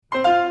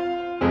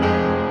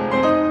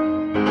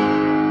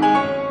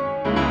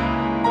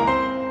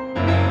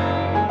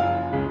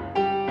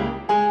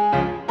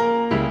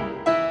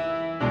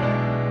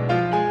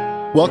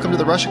Welcome to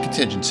the Russia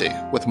Contingency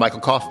with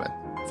Michael Kaufman.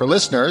 For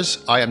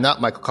listeners, I am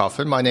not Michael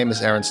Kaufman. My name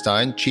is Aaron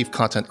Stein, Chief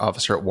Content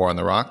Officer at War on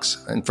the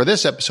Rocks. And for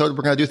this episode,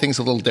 we're going to do things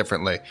a little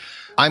differently.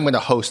 I'm going to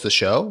host the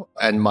show,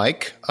 and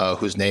Mike,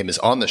 whose name is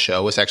on the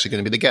show, is actually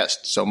going to be the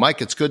guest. So,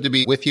 Mike, it's good to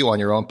be with you on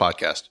your own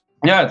podcast.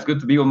 Yeah, it's good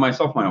to be with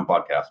myself, my own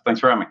podcast. Thanks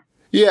for having me.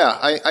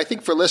 Yeah, I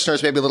think for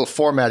listeners, maybe a little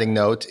formatting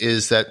note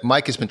is that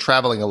Mike has been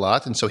traveling a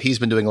lot, and so he's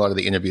been doing a lot of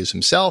the interviews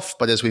himself.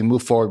 But as we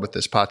move forward with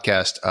this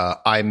podcast,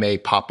 I may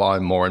pop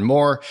on more and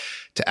more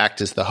to act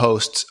as the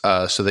host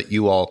so that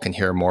you all can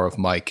hear more of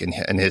Mike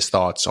and his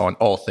thoughts on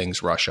all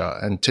things Russia.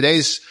 And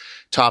today's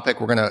topic,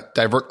 we're going to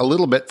divert a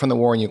little bit from the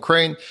war in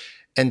Ukraine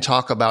and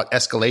talk about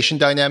escalation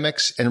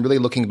dynamics and really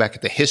looking back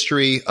at the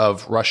history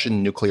of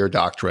Russian nuclear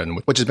doctrine,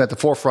 which has been at the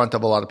forefront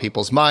of a lot of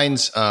people's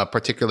minds,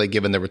 particularly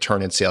given the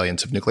return and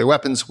salience of nuclear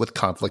weapons with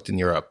conflict in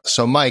Europe.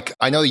 So, Mike,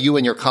 I know you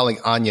and your colleague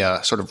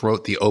Anya sort of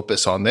wrote the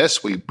opus on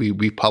this.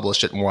 We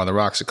published it in War on the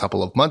Rocks a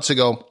couple of months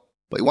ago.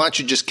 But why don't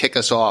you just kick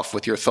us off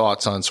with your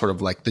thoughts on sort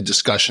of like the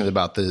discussion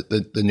about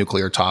the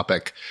nuclear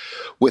topic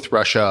with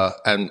Russia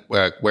and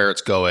where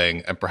it's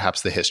going and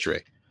perhaps the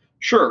history?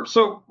 Sure.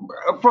 So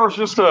first,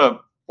 just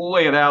to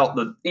lay it out,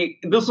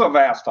 this is a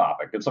vast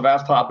topic. It's a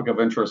vast topic of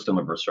interest in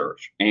the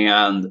research.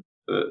 And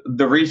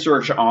the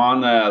research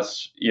on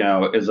this,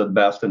 is at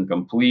best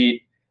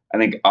incomplete. I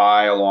think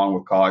I, along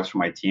with colleagues from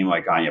my team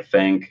like Anya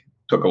Fink,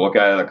 took a look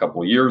at it a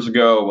couple of years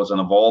ago. It was an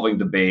evolving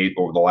debate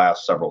over the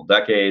last several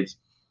decades.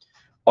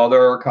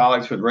 Other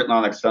colleagues who had written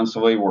on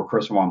extensively were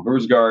Chris von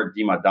Boesgaard,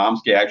 Dima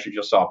Domsky. I actually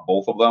just saw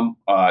both of them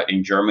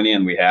in Germany,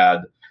 and we had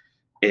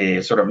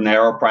a sort of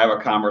narrow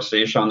private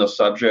conversation on the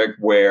subject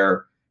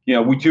where,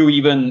 we too,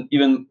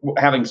 even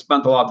having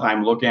spent a lot of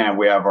time looking at it,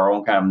 we have our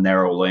own kind of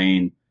narrow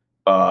lane,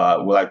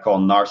 what I call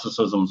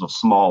narcissisms of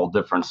small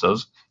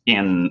differences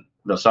in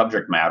the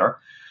subject matter.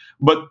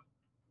 But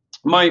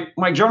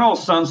my general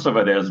sense of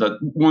it is that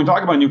when we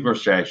talk about nuclear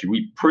strategy,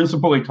 we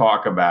principally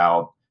talk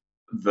about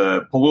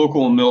the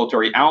political and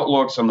military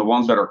outlooks, and the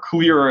ones that are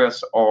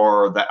clearest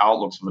are the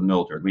outlooks of the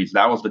military. At least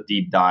that was the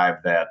deep dive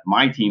that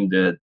my team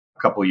did a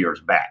couple of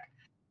years back.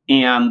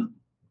 And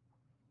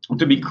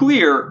to be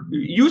clear,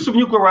 use of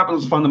nuclear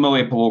weapons is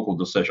fundamentally a political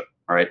decision,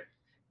 right?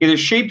 It is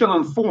shaped and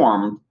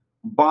informed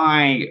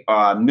by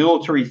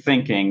military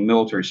thinking,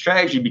 military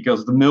strategy,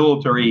 because the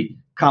military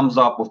comes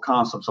up with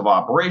concepts of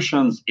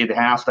operations. It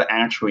has to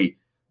actually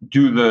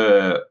do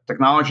the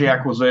technology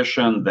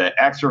acquisition, the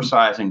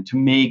exercising to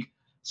make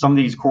some of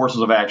these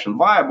courses of action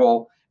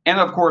viable, and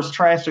of course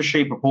tries to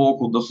shape a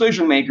political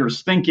decision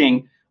makers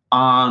thinking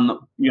on,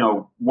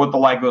 what the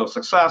likelihood of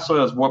success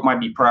is, what might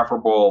be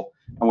preferable,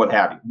 and what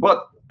have you.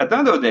 But at the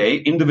end of the day,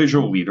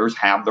 individual leaders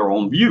have their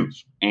own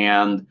views,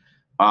 and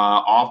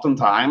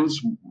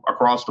oftentimes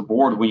across the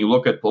board, when you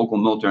look at political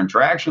military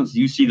interactions,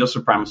 you see the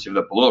supremacy of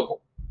the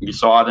political. You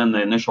saw it in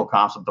the initial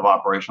concept of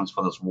operations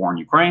for this war in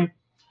Ukraine,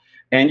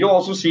 and you'll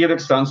also see it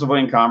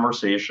extensively in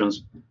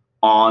conversations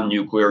on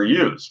nuclear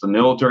use. The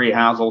military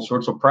has all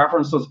sorts of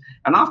preferences,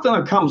 and often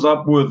it comes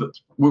up with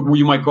what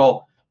you might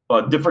call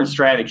different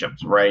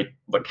stratagems, right?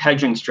 Like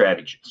hedging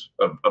strategies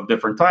of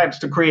different types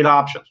to create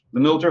options.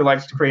 The military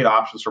likes to create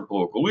options for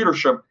political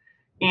leadership,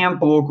 and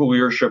political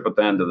leadership at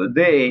the end of the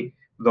day,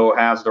 though,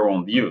 has their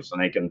own views,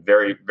 and they can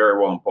very, very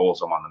well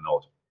impose them on the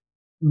military.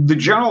 The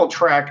general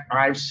track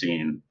I've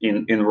seen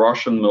in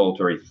Russian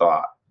military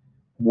thought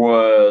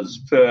was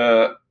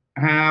to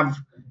have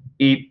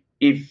a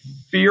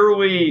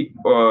fairly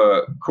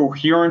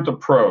coherent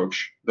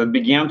approach that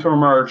began to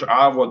emerge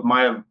out of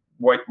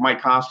what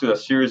might constitute a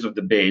series of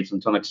debates,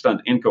 and to an extent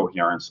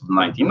incoherence, of the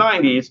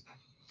 1990s.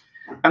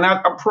 And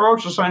that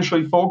approach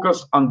essentially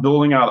focused on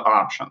building out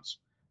options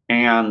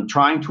and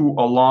trying to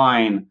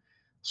align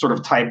sort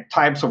of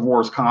types of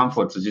wars,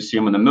 conflicts, as you see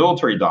them in the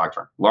military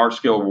doctrine: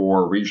 large-scale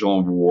war,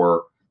 regional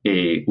war,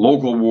 a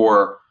local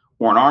war,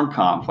 or an armed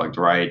conflict,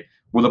 right,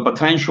 with the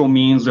potential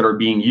means that are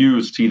being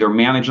used to either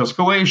manage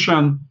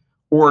escalation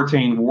or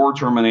attain war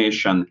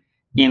termination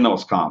in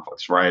those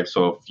conflicts, right?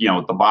 So if,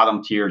 at the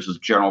bottom tiers is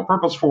general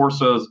purpose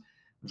forces,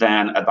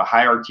 then at the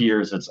higher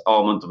tiers, it's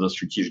element of the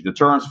strategic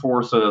deterrence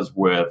forces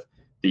with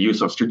the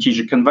use of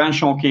strategic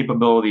conventional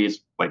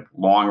capabilities like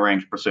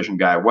long-range precision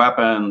guided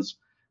weapons,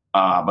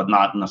 but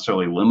not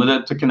necessarily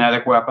limited to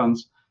kinetic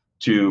weapons,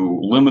 to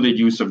limited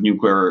use of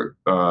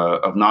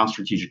of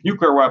non-strategic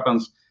nuclear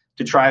weapons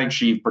to try to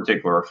achieve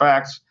particular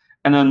effects.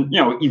 And then,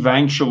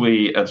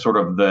 eventually at sort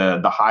of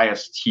the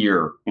highest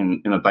tier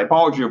in the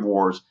typology of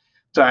wars,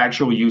 to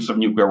actual use of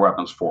nuclear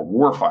weapons for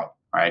warfighting,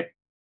 right?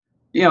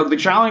 The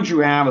challenge you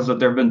have is that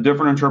there have been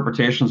different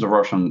interpretations of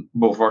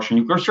both Russian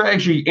nuclear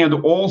strategy and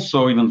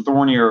also even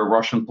thornier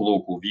Russian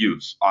political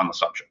views on the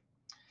subject.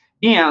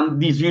 And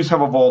these views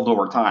have evolved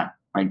over time,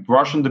 right?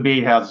 Russian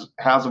debate has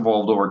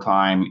evolved over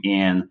time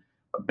in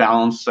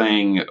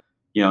balancing,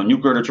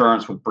 nuclear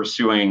deterrence with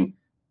pursuing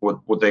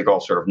what they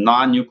call sort of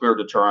non-nuclear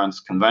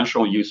deterrence,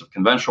 conventional use of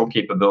conventional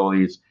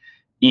capabilities,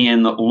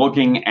 in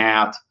looking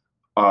at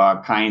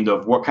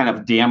what kind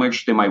of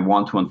damage they might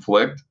want to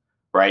inflict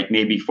right?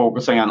 Maybe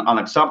focusing on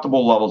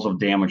unacceptable levels of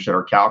damage that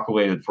are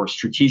calculated for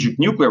strategic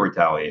nuclear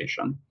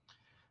retaliation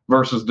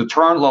versus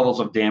deterrent levels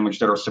of damage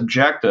that are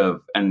subjective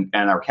and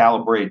are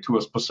calibrated to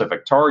a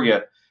specific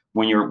target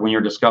when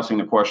you're discussing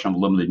the question of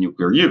limited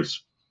nuclear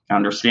use.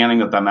 Understanding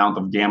that the amount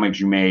of damage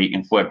you may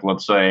inflict,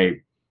 let's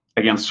say,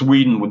 against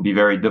Sweden would be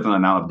very different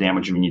amount of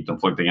damage you need to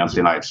inflict against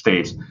the United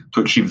States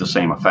to achieve the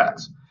same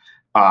effects.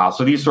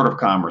 So these sort of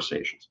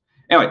conversations.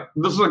 Anyway,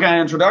 this is a kind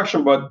of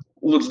introduction, but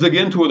let's dig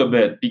into it a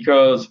bit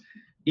because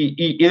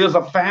it is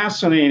a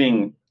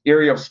fascinating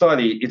area of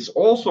study. It's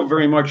also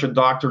very much a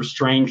Dr.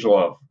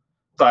 Strangelove,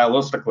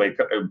 stylistically,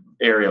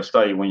 area of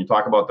study when you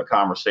talk about the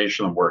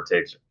conversation and where it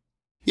takes you.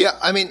 Yeah,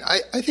 I mean,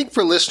 I think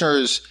for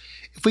listeners,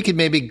 if we could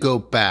maybe go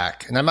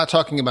back, and I'm not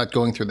talking about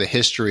going through the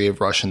history of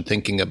Russian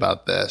thinking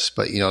about this,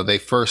 but, they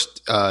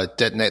first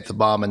detonate the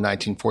bomb in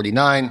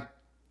 1949.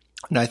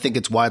 And I think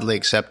it's widely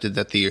accepted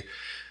that the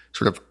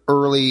sort of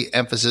early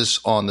emphasis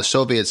on the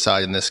Soviet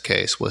side in this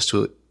case was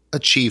to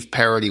achieve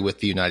parity with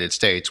the United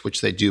States,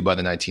 which they do by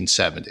the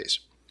 1970s,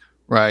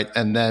 right?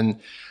 And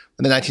then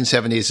the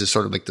 1970s is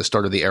sort of like the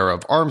start of the era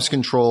of arms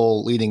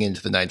control leading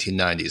into the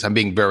 1990s. I'm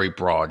being very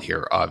broad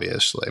here,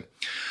 obviously.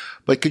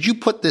 But could you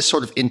put this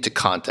sort of into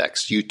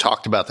context? You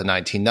talked about the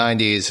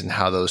 1990s and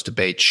how those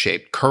debates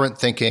shaped current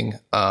thinking.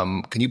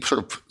 Can you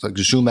sort of like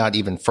zoom out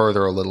even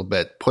further a little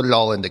bit, put it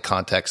all into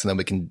context, and then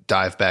we can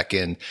dive back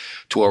in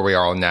to where we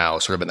are now,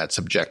 sort of in that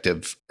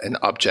subjective and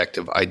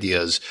objective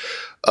ideas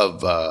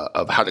of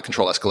how to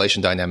control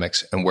escalation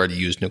dynamics and where to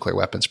use nuclear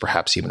weapons,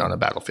 perhaps even on a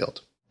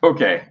battlefield.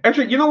 Okay.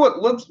 Actually, you know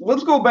what?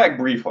 Let's go back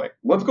briefly.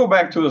 Let's go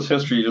back to this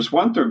history you just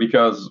went through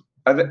because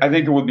I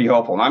think it would be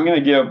helpful. And I'm going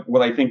to give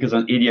what I think is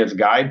an idiot's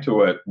guide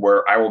to it,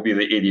 where I will be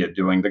the idiot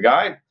doing the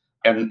guide.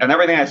 And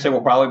everything I say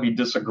will probably be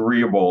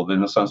disagreeable in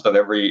the sense that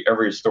every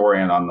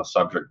historian on the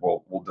subject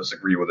will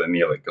disagree with it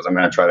immediately because I'm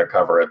going to try to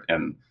cover it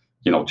in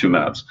 2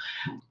 minutes.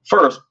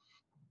 First,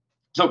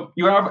 so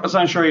you have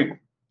essentially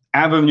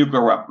advent of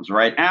nuclear weapons,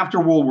 right? After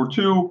World War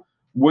II,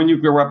 when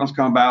nuclear weapons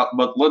come about,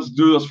 but let's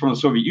do this from the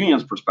Soviet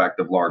Union's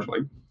perspective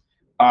largely.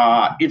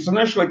 It's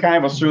initially kind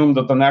of assumed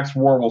that the next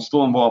war will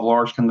still involve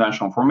large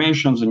conventional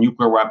formations and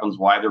nuclear weapons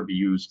will either be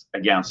used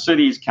against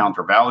cities,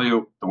 counter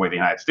value, the way the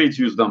United States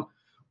used them,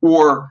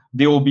 or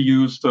they will be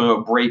used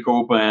to break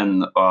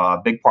open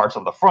big parts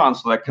of the front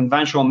so that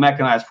conventional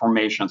mechanized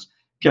formations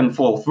can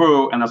flow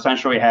through and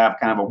essentially have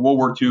kind of a World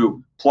War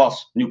II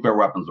plus nuclear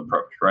weapons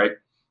approach, right?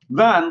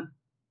 Then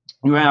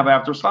you have,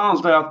 after Stalin's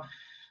death,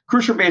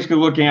 Khrushchev basically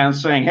looking at it and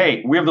saying,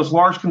 hey, we have this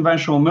large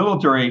conventional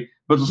military,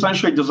 but it's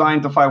essentially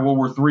designed to fight World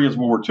War III as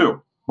World War II.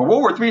 But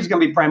World War III is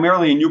going to be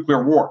primarily a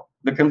nuclear war.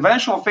 The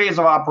conventional phase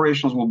of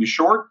operations will be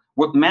short.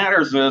 What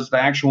matters is the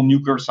actual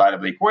nuclear side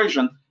of the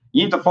equation.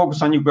 You need to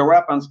focus on nuclear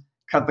weapons,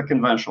 cut the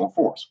conventional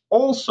force.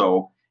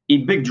 Also, a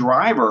big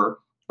driver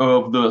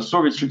of the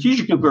Soviet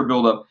strategic nuclear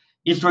buildup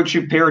is to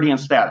achieve parity in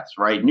status,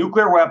 right?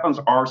 Nuclear weapons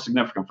are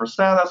significant for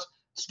status.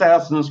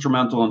 Status is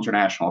instrumental in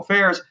international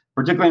affairs,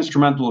 particularly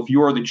instrumental if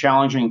you are the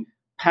challenging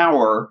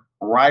power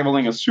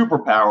rivaling a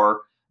superpower,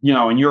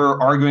 and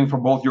you're arguing for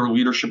both your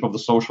leadership of the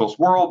socialist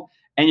world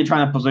and you're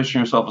trying to position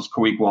yourself as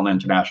co-equal on the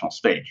international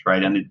stage,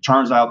 right? And it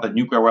turns out that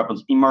nuclear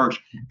weapons emerged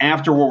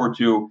after World War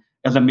II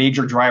as a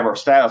major driver of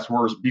status,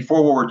 whereas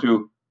before World War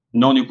II,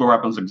 no nuclear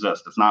weapons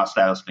exist. It's not a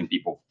status thing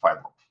people fight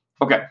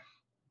for. Okay.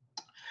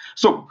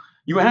 So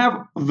you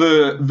have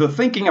the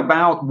thinking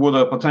about what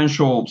a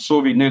potential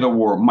Soviet-NATO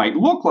war might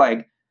look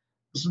like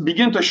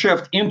begin to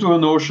shift into the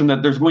notion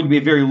that there's going to be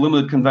a very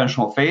limited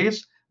conventional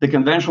phase. The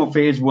conventional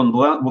phase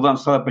will then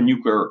set up a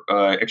nuclear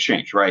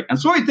exchange, right? And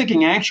Soviet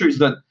thinking actually is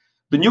that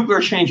the nuclear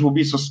exchange will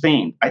be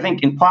sustained. I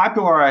think in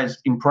popularized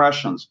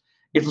impressions,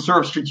 it's a sort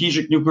of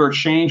strategic nuclear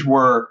exchange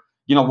where,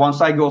 one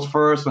side goes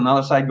first,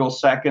 another side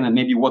goes second, and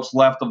maybe what's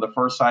left of the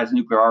first side's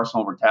nuclear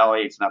arsenal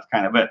retaliates, and that's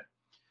kind of it.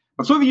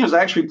 But Soviet Union is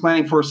actually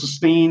planning for a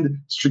sustained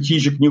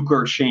strategic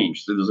nuclear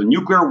exchange. So there's a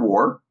nuclear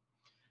war.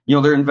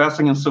 They're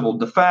investing in civil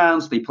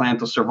defense. They plan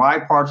to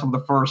survive parts of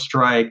the first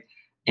strike.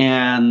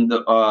 And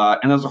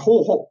there's a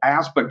whole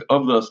aspect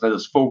of this that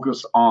is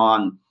focused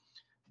on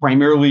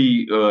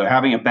primarily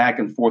having a back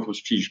and forth with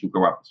strategic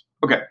nuclear weapons.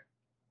 Okay.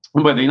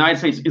 But the United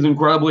States is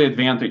incredibly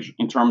advantaged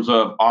in terms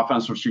of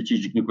offensive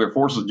strategic nuclear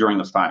forces during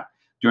this time,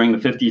 during the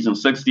 50s and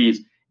 60s,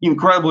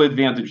 incredibly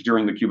advantaged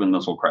during the Cuban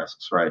Missile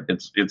Crisis, right?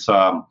 It's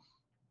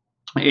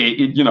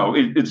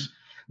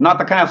not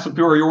the kind of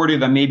superiority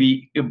that may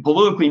be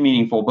politically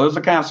meaningful, but it's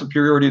the kind of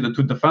superiority that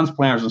to defense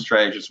planners and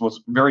strategists was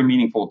very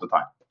meaningful at the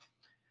time.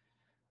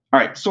 All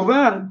right, so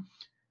then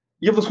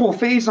you have this whole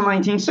phase in the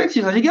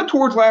 1960s. As you get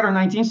towards latter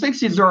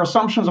 1960s, there are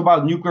assumptions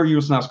about nuclear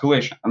use and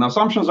escalation. And the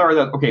assumptions are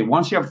that, okay,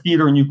 once you have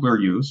theater nuclear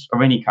use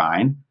of any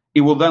kind,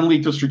 it will then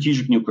lead to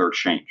strategic nuclear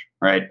exchange,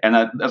 right? And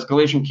that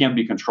escalation can't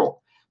be controlled.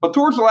 But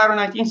towards the latter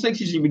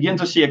 1960s, you begin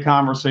to see a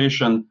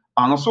conversation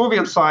on the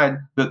Soviet side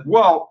that,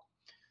 well,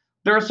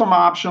 there are some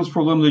options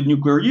for limited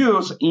nuclear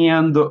use,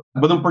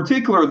 but in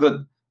particular,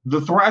 that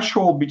the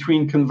threshold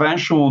between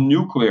conventional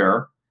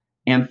nuclear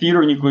and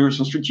theater nuclear use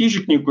and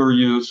strategic nuclear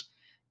use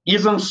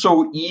isn't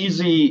so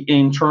easy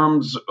in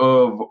terms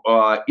of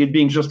it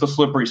being just a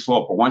slippery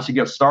slope. But once you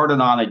get started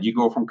on it, you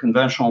go from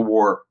conventional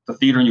war to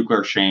theater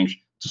nuclear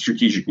exchange to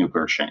strategic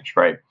nuclear exchange,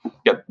 right?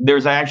 Yep.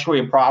 There's actually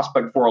a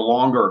prospect for a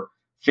longer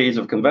phase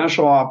of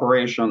conventional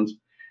operations,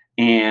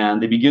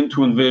 and they begin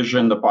to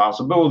envision the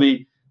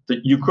possibility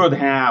that you could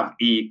have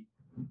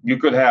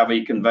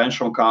a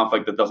conventional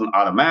conflict that doesn't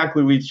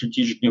automatically lead to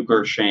strategic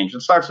nuclear exchange.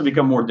 It starts to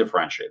become more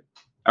differentiated.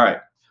 All right.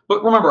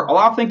 But remember, a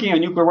lot of thinking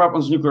on nuclear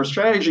weapons, nuclear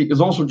strategy is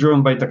also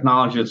driven by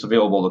technology that's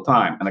available at the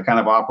time and the kind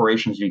of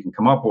operations you can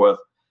come up with.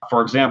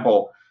 For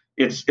example,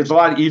 it's a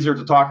lot easier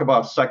to talk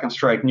about second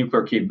strike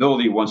nuclear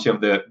capability once you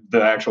have the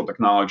actual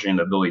technology and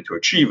the ability to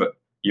achieve it.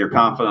 Your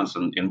confidence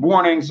in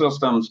warning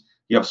systems,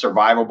 you have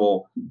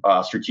survivable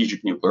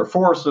strategic nuclear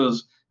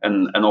forces,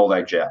 and all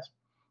that jazz.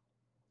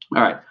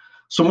 All right.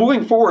 So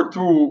moving forward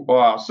through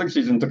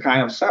 60s into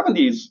kind of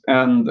 70s,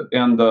 and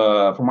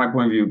from my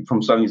point of view,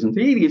 from 70s into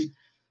 80s,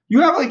 you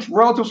have like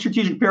relative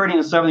strategic parity in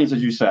the 70s,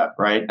 as you said,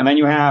 right? And then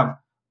you have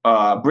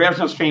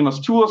Brezhnev's famous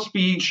Tula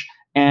speech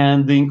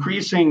and the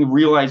increasing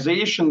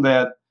realization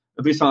that,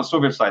 at least on the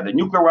Soviet side, that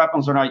nuclear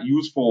weapons are not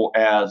useful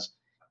as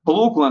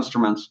political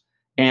instruments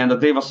and that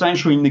they've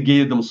essentially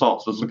negated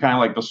themselves. This is kind of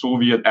like the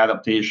Soviet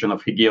adaptation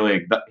of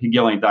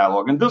Hegelian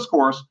dialogue and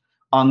discourse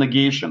on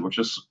negation, which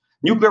is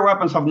nuclear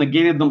weapons have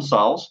negated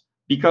themselves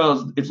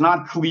because it's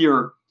not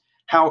clear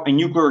how a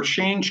nuclear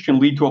exchange can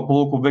lead to a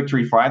political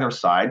victory for either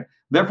side.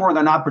 Therefore,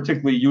 they're not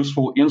particularly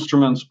useful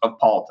instruments of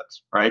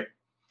politics, right?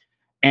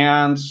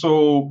 And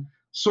so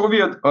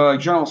Soviet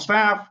General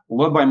Staff,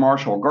 led by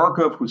Marshal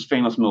Garkov, who's a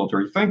famous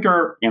military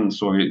thinker in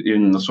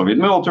the Soviet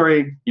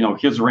military,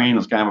 his reign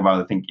is kind of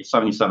about, I think,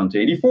 77 to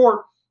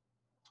 84,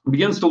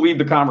 begins to lead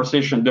the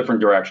conversation in a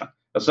different direction.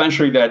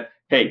 Essentially that,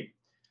 hey,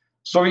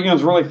 Soviet Union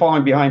is really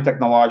falling behind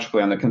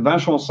technologically. On the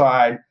conventional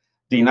side,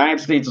 the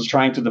United States is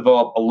trying to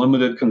develop a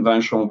limited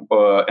conventional,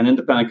 an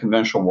independent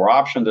conventional war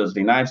option. As the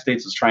United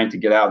States is trying to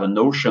get out of the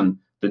notion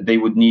that they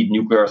would need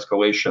nuclear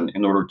escalation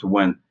in order to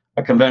win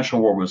a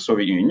conventional war with the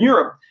Soviet Union and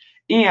Europe.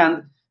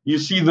 And you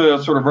see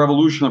the sort of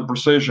revolution of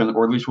precision,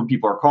 or at least what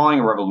people are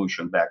calling a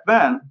revolution back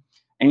then.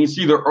 And you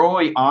see the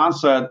early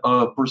onset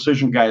of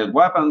precision-guided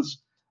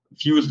weapons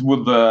fused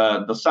with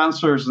the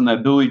sensors and the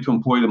ability to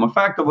employ them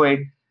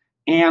effectively.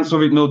 And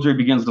Soviet military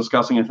begins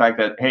discussing, in fact,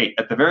 that, hey,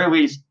 at the very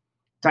least,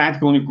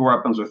 tactical nuclear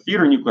weapons or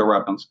theater nuclear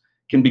weapons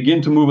can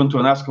begin to move into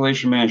an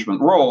escalation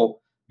management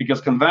role because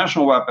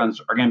conventional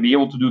weapons are going to be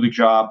able to do the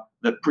job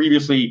that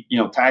previously,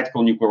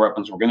 tactical nuclear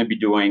weapons were going to be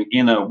doing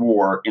in a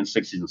war in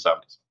 60s and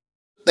 70s.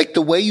 Like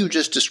the way you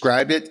just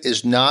described it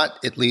is not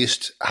at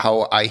least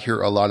how I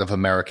hear a lot of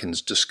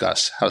Americans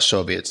discuss how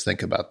Soviets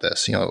think about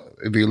this.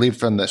 If you leave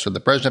from the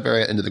Brezhnev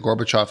era into the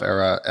Gorbachev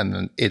era, and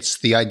then it's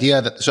the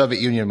idea that the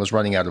Soviet Union was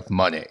running out of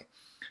money.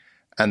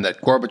 And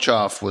that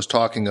Gorbachev was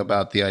talking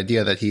about the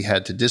idea that he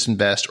had to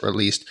disinvest, or at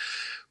least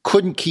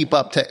couldn't keep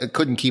up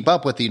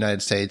with the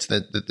United States.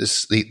 That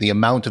the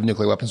amount of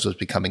nuclear weapons was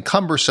becoming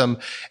cumbersome,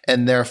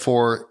 and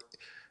therefore,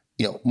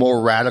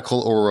 more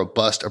radical or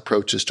robust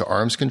approaches to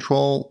arms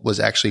control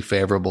was actually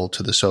favorable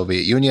to the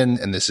Soviet Union.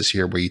 And this is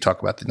here where you talk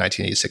about the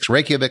 1986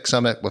 Reykjavik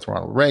summit with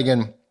Ronald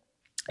Reagan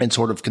and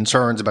sort of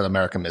concerns about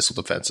American missile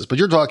defenses. But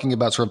you're talking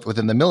about sort of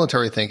within the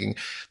military thinking,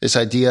 this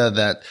idea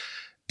that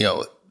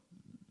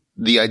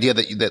the idea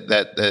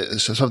that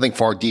something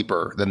far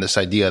deeper than this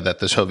idea that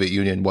the Soviet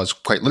Union was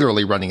quite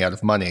literally running out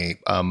of money,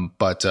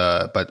 but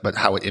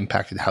how it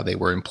impacted how they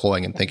were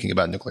employing and thinking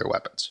about nuclear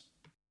weapons.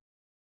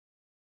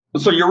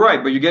 So you're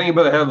right, but you're getting a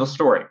bit ahead of the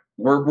story.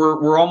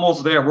 We're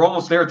almost there. We're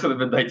almost there to the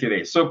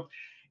mid-1980s. So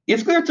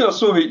it's clear to the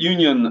Soviet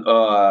Union,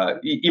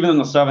 even in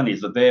the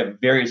 70s, that they have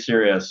very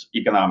serious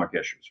economic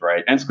issues,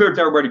 right? And it's clear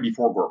to everybody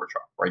before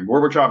Gorbachev, right?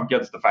 Gorbachev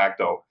gets de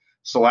facto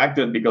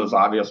selected because it's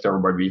obvious to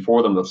everybody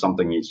before them that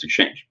something needs to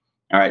change.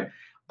 All right.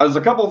 There's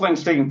a couple of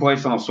things taking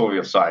place on the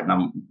Soviet side, and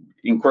I'm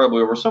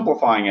incredibly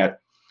oversimplifying it,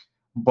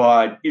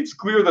 but it's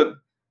clear that,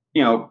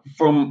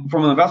 from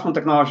an investment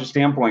technology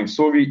standpoint,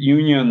 Soviet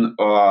Union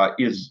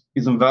is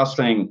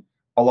investing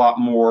a lot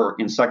more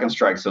in second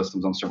strike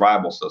systems and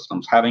survival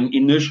systems, having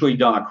initially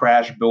done a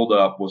crash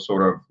buildup with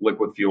sort of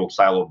liquid fueled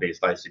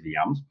silo-based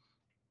ICBMs.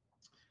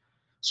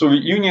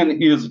 Soviet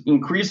Union is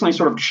increasingly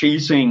sort of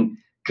chasing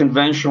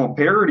conventional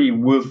parity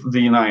with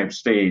the United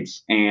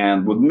States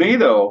and with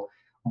NATO.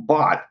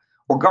 But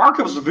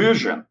Garkov's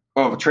vision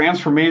of a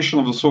transformation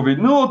of the Soviet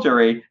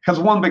military has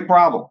one big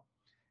problem.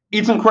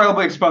 It's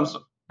incredibly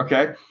expensive,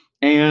 okay?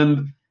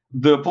 And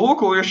the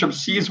political leadership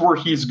sees where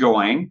he's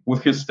going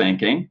with his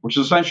thinking, which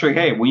is essentially,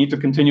 hey, we need to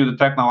continue the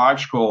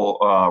technological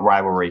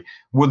rivalry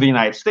with the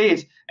United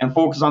States and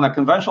focus on the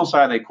conventional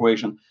side of the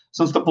equation,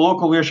 since the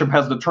political leadership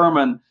has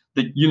determined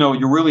that,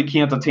 you really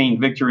can't attain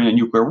victory in a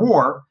nuclear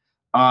war,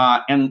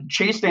 and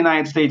chase the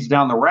United States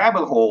down the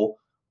rabbit hole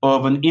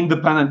of an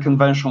independent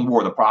conventional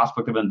war, the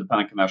prospect of an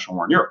independent conventional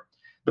war in Europe.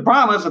 The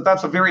problem is that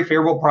that's a very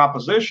favorable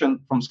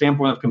proposition from the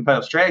standpoint of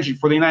competitive strategy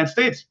for the United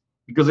States,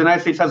 because the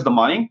United States has the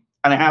money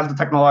and it has the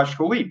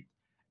technological lead,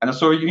 and the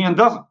Soviet Union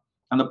doesn't.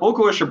 And the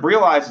political leadership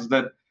realizes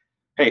that,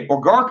 hey,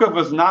 Ogarkov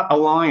is not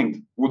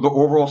aligned with the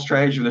overall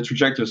strategy of the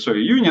trajectory of the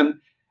Soviet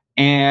Union,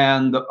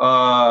 and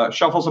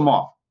shuffles him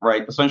off,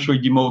 right? Essentially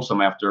demotes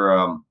him after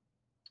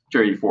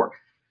 1984.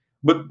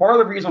 But part of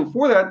the reason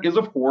for that is,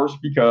 of course,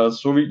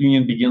 because Soviet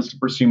Union begins to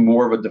pursue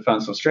more of a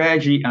defensive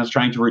strategy and is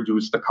trying to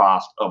reduce the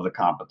cost of the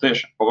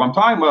competition. But what I'm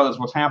talking about is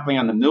what's happening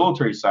on the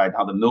military side,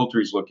 how the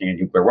military is looking at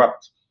nuclear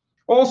weapons.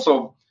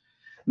 Also,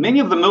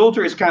 many of the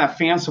military's kind of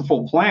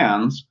fanciful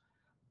plans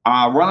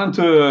run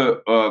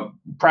into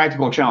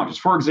practical challenges.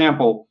 For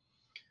example,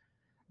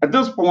 at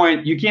this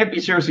point, you can't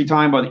be seriously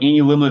talking about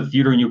any limited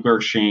theater nuclear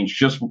exchange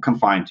just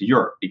confined to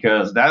Europe,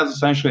 because that is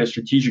essentially a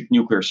strategic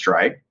nuclear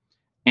strike.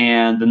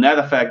 And the net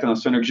effect and the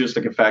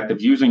synergistic effect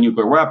of using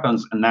nuclear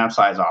weapons in that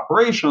size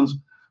operations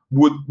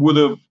would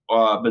have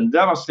been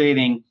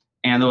devastating.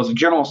 And there was a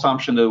general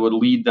assumption that it would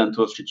lead then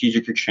to a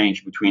strategic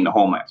exchange between the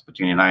homelands,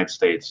 between the United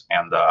States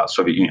and the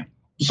Soviet Union.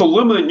 So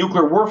limited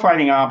nuclear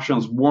warfighting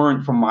options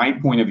weren't, from my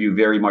point of view,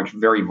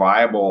 very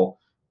viable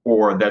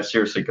or that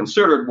seriously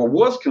considered. What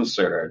was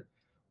considered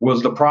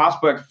was the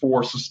prospect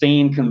for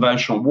sustained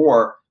conventional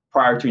war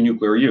prior to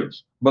nuclear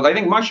use. But I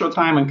think much of the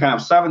time in kind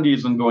of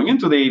 70s and going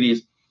into the 80s,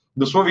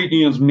 the Soviet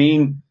Union's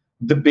main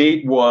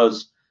debate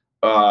was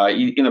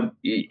in a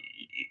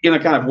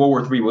kind of World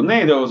War III with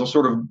NATO, was a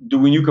sort of, do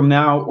we nuke them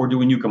now or do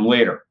we nuke them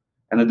later?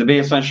 And the debate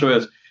essentially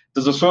is,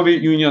 does the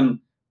Soviet Union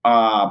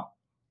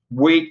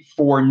wait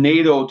for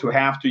NATO to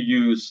have to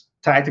use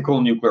tactical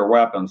nuclear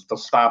weapons to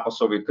stop a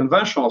Soviet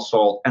conventional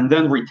assault and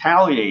then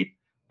retaliate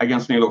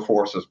against NATO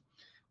forces?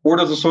 Or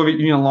does the Soviet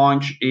Union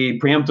launch a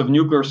preemptive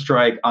nuclear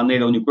strike on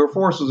NATO nuclear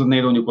forces, and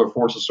NATO nuclear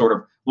forces sort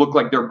of look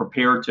like they're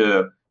prepared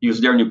to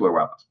use their nuclear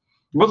weapons?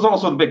 What's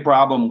also the big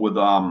problem with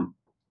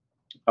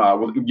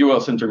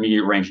U.S.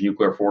 intermediate range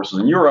nuclear forces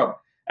in Europe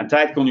and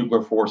tactical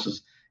nuclear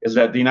forces is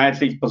that the United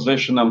States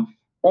positioned them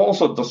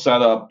also to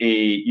set up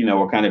a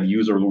kind of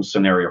use or lose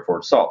scenario for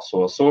itself.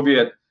 So a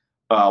Soviet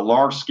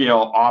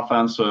large-scale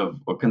offensive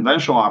or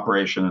conventional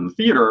operation in the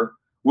theater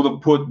would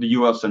have put the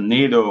U.S. and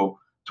NATO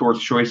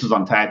towards choices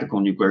on tactical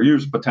nuclear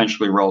use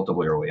potentially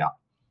relatively early on.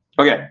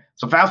 Okay,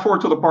 so fast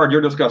forward to the part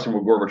you're discussing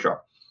with Gorbachev.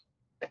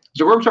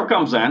 So Gorbachev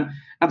comes in,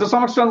 and to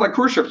some extent, like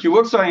Khrushchev, he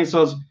looks at it and he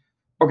says,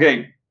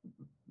 okay,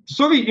 the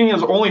Soviet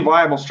Union's only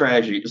viable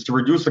strategy is to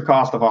reduce the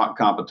cost of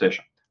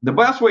competition. The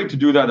best way to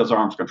do that is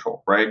arms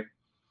control, right?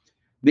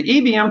 The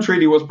ABM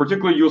treaty was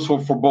particularly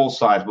useful for both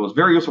sides, but it was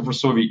very useful for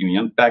Soviet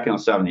Union back in the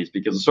 70s,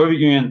 because the Soviet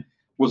Union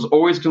was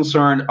always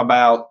concerned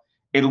about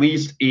at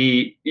least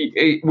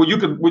what you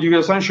could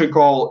essentially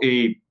call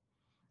a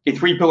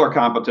three-pillar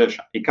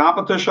competition: a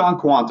competition on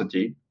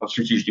quantity of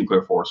strategic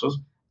nuclear forces,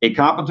 a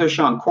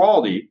competition on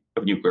quality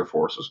of nuclear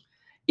forces,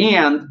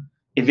 and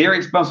a very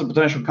expensive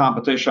potential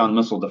competition on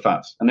missile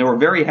defense. And they were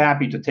very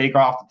happy to take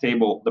off the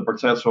table the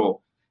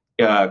potential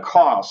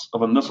costs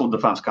of a missile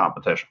defense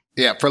competition.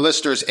 Yeah, for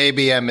listeners,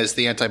 ABM is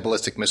the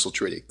Anti-Ballistic Missile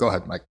Treaty. Go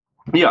ahead, Mike.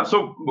 Yeah,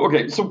 so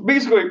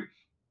basically,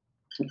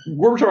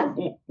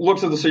 Gorbachev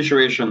looks at the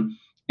situation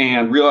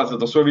and realizes that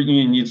the Soviet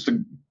Union needs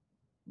to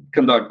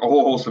conduct a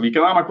whole host of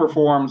economic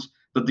reforms,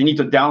 that they need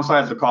to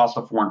downsize the cost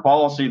of foreign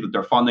policy, that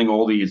they're funding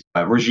all these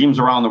regimes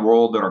around the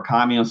world that are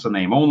communist in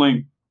name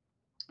only,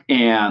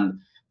 and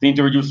they need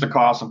to reduce the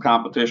cost of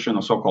competition in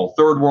the so-called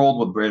third world,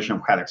 with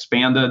Brezhnev had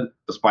expanded,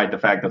 despite the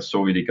fact that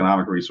Soviet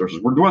economic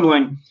resources were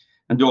dwindling,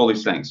 and do all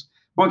these things.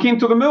 When it came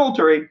to the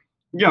military,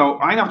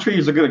 INF Treaty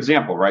is a good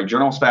example, right?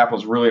 General Staff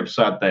was really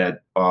upset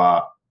that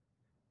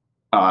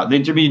the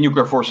Intermediate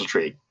Nuclear Forces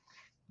Treaty,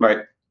 right?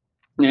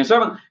 In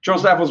 1987, General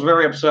Staff was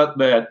very upset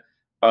that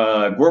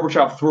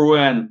Gorbachev threw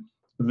in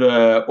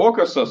the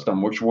OCA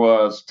system, which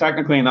was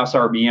technically an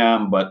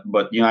SRBM, but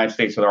the United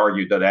States had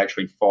argued that it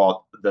actually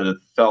it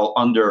fell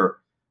under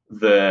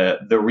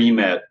the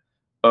remit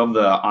of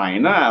the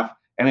INF,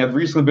 and had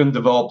recently been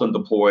developed and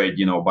deployed,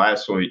 by the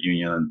Soviet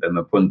Union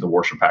and put into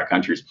Warsaw Pact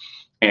countries.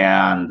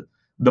 And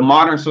the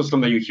modern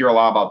system that you hear a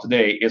lot about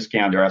today,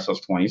 Iskander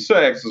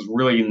SS-26, is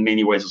really in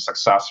many ways a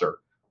successor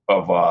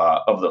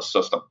of this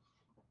system.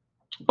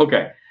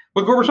 Okay,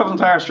 but Gorbachev's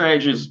entire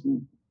strategy is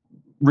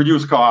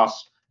reduce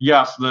costs.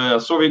 Yes, the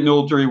Soviet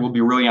military will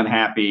be really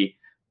unhappy,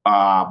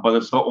 but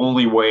it's the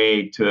only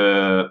way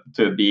to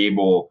be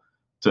able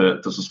to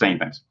sustain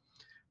things.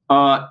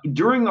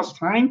 During this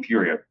time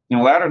period, in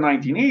the latter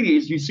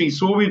 1980s, you see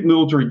Soviet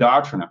military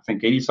doctrine, I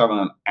think 87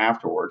 and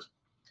afterwards,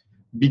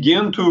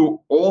 begin to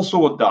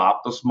also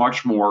adopt this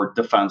much more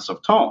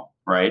defensive tone,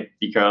 right?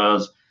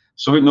 Because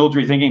Soviet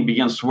military thinking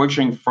begins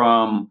switching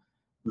from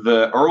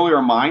the earlier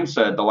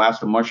mindset that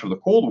lasted much of the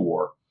Cold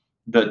War,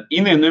 that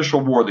in the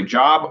initial war, the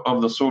job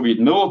of the Soviet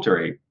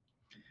military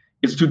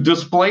is to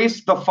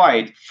displace the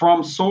fight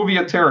from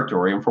Soviet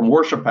territory and from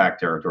Warsaw Pact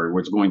territory,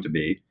 where it's going to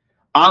be,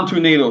 onto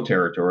NATO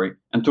territory,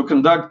 and to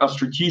conduct a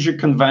strategic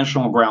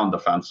conventional ground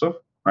defensive,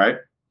 right,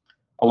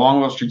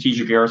 along with a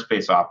strategic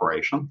airspace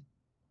operation.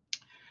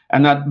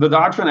 And that the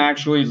doctrine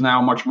actually is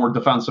now much more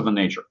defensive in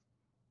nature,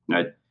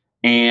 right?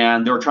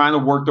 And they're trying to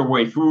work their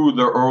way through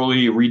the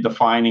early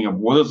redefining of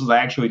what is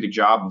actually the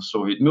job of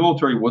Soviet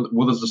military,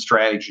 what does the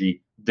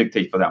strategy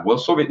dictate for them? What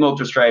is Soviet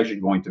military strategy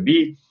going to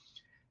be?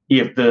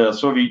 if the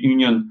Soviet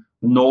Union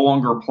no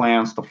longer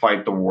plans to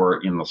fight the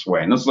war in this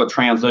way. And this is a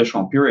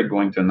transitional period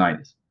going to the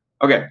 90s.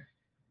 Okay,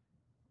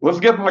 let's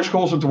get much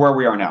closer to where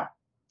we are now.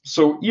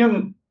 So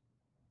during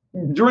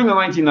the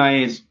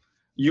 1990s,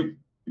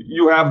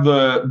 you have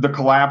the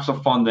collapse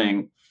of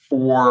funding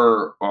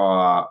for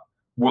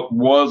what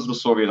was the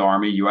Soviet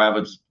army. You have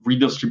its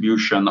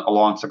redistribution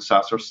along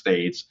successor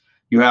states.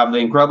 You have the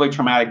incredibly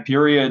traumatic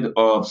period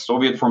of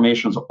Soviet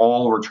formations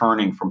all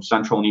returning from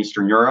Central and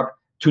Eastern Europe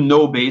to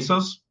no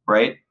bases,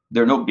 right?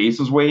 There are no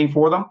bases waiting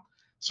for them.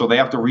 So they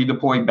have to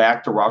redeploy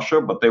back to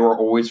Russia, but they were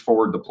always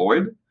forward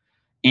deployed.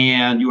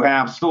 And you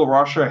have still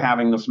Russia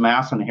having this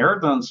mass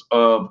inheritance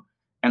of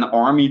an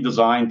army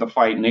designed to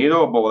fight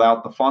NATO, but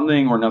without the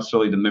funding or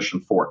necessarily the mission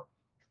for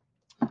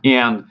it.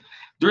 And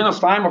during this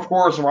time, of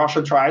course,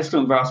 Russia tries to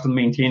invest in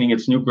maintaining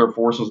its nuclear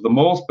forces the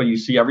most, but you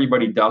see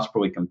everybody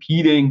desperately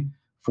competing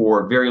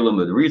for very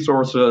limited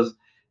resources.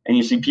 And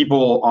you see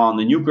people on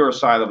the nuclear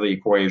side of the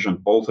equation,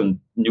 both in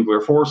nuclear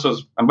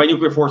forces, and by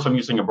nuclear force, I'm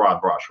using a broad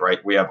brush, right?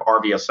 We have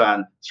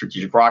RVSN,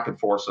 strategic rocket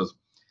forces.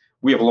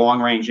 We have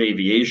long-range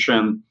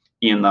aviation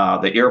in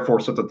the Air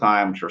Force at the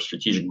time, which are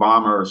strategic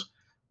bombers.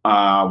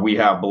 We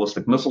have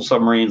ballistic missile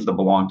submarines that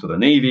belong to the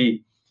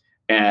Navy.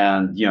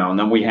 And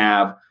then we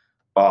have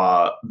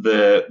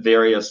the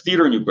various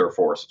theater nuclear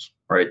forces,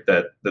 right?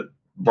 That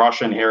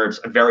Russia inherits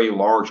a very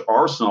large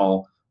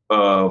arsenal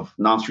of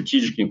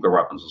non-strategic nuclear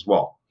weapons as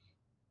well.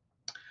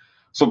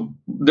 So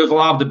there's a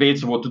lot of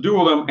debates of what to do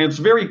with them. And it's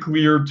very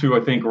clear to, I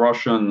think, to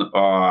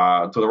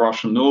the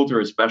Russian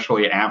military,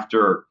 especially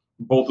after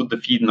both the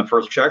defeat in the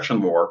First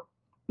Chechen War,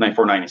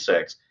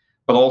 1994-96,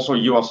 but also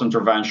U.S.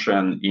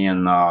 intervention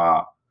in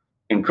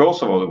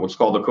Kosovo, what's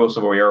called the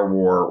Kosovo Air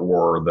War,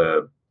 or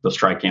the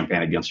strike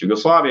campaign against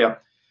Yugoslavia.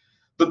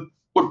 The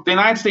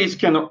United States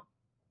can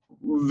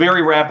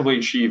very rapidly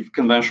achieve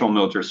conventional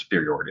military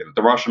superiority.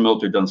 The Russian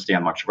military doesn't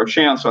stand much of a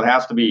chance, so it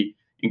has to be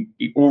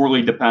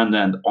overly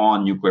dependent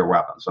on nuclear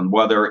weapons. And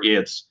whether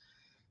it's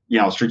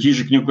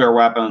strategic nuclear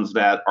weapons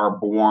that are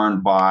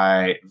borne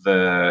by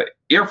the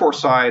Air Force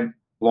side,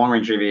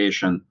 long-range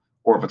aviation,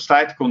 or if it's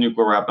tactical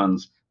nuclear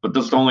weapons, but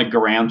this is the only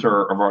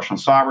guarantor of Russian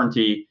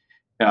sovereignty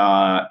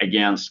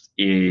against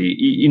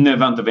in the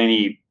event of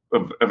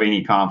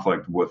any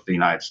conflict with the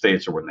United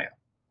States or with NATO.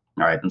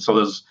 All right, and so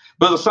there's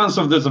a sense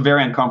of there's a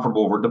very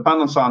uncomfortable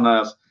overdependence on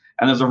this,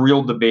 and there's a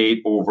real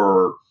debate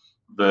over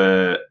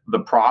the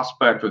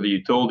prospect or the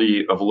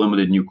utility of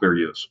limited nuclear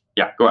use.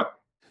 Yeah, go ahead.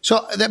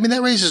 So,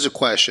 that raises a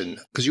question,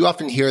 because you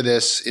often hear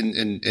this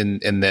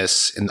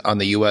on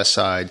the U.S.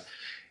 side,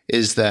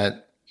 is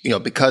that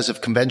because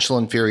of conventional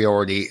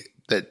inferiority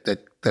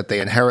that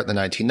they inherit in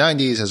the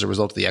 1990s as a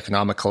result of the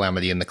economic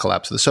calamity and the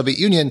collapse of the Soviet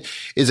Union,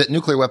 is that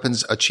nuclear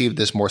weapons achieved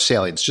this more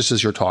salience, just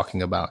as you're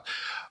talking about.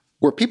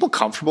 Were people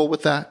comfortable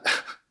with that?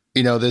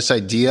 This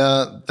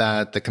idea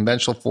that the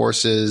conventional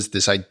forces,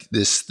 this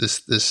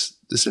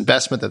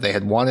investment that they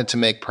had wanted to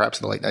make perhaps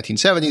in the late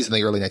 1970s and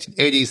the early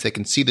 1980s, they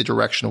can see the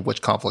direction of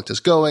which conflict is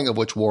going, of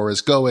which war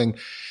is going.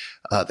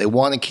 They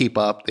want to keep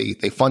up.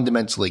 They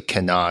fundamentally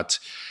cannot.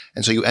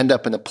 And so you end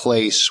up in a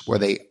place where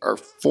they are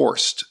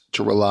forced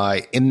to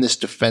rely in this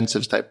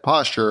defensive type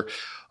posture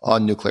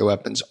on nuclear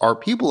weapons. Are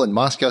people in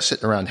Moscow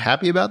sitting around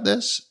happy about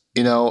this,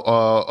 in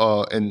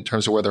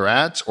terms of where they're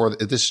at, or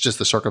is this just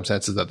the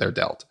circumstances that they're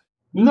dealt?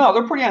 No,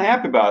 they're pretty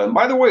unhappy about it. And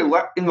by the way,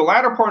 in the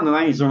latter part of the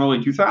 90s and early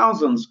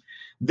 2000s,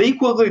 they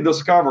quickly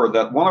discovered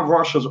that one of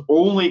Russia's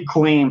only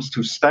claims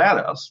to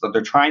status that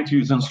they're trying to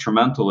use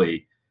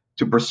instrumentally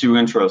to pursue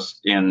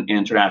interest in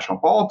international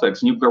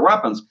politics, nuclear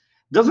weapons,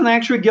 doesn't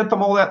actually get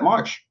them all that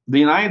much. The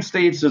United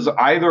States is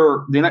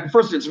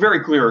first, it's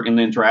very clear in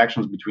the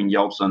interactions between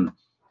Yeltsin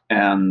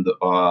and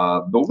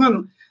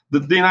Berlin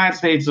that the United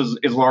States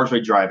is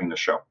largely driving the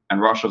show, and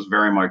Russia is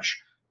very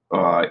much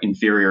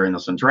inferior in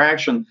this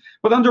interaction.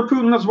 But under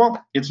Putin as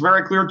well, it's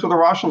very clear to the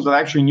Russians that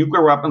actually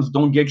nuclear weapons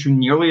don't get you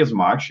nearly as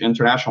much in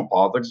international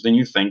politics than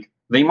you think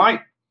they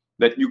might.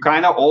 That you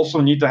kind of also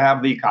need to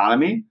have the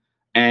economy,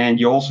 and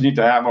you also need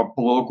to have a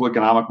political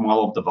economic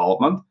model of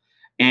development,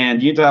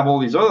 and you need to have all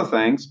these other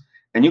things.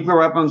 And nuclear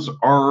weapons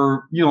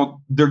are,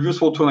 they're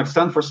useful to an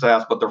extent for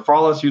status, but they're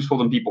far less useful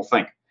than people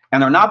think.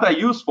 And they're not that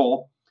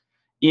useful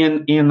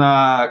in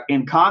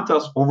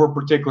contests over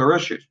particular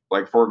issues,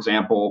 like, for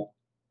example,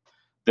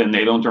 the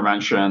NATO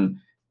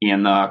intervention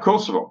in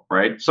Kosovo,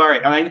 right? Sorry,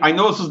 and I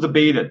know this is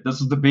debated. This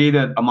is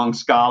debated among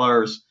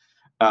scholars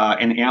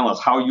and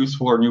analysts. How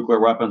useful are nuclear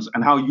weapons,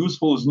 and how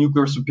useful is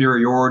nuclear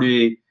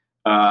superiority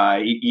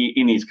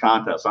in these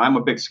contests? I'm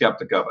a big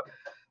skeptic of it.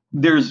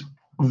 There's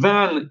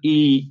then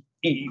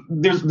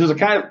there's a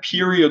kind of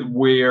period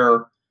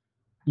where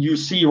you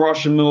see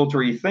Russian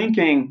military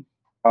thinking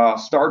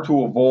start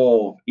to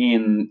evolve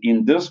in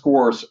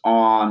discourse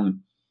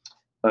on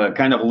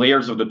kind of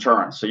layers of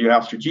deterrence. So you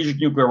have strategic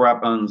nuclear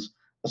weapons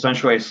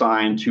essentially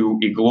assigned to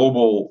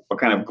a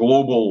kind of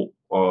global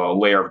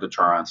layer of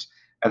deterrence.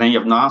 And then you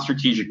have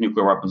non-strategic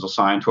nuclear weapons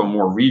assigned to a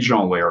more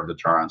regional layer of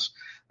deterrence.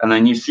 And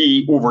then you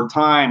see over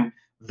time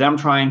them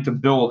trying to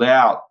build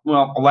out,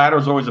 well, a ladder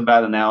is always a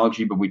bad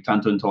analogy, but we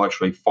tend to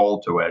intellectually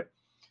fall to it.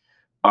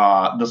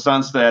 The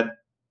sense that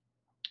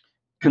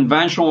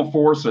conventional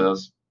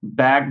forces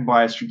backed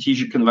by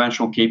strategic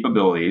conventional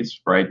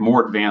capabilities, right,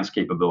 more advanced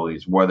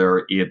capabilities,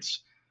 whether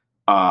it's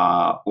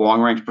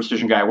long-range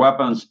precision-guided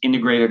weapons,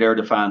 integrated air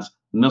defense,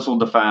 missile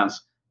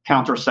defense,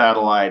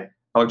 counter-satellite,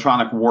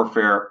 electronic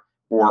warfare,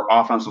 or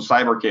offensive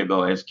cyber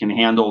capabilities can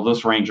handle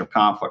this range of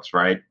conflicts,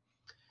 right?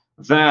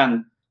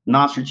 Then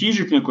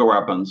non-strategic nuclear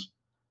weapons,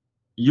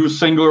 used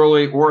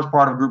singularly or as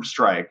part of group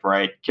strike,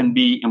 right, can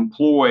be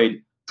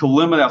employed to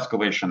limit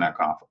escalation in that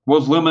conflict. What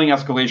does limiting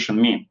escalation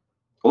mean?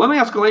 Well,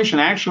 limiting escalation,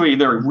 actually,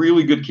 there are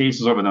really good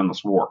cases of it in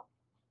this war.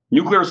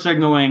 Nuclear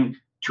signaling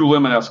to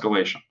limit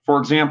escalation. For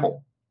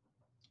example,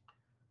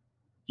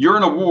 you're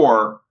in a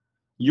war,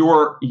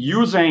 you're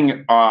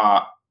using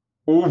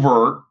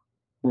overt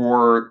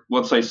or,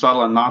 let's say,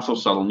 subtle and not so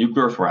subtle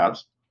nuclear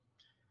threats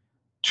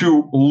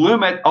to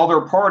limit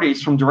other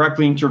parties from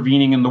directly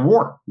intervening in the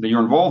war that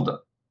you're involved in.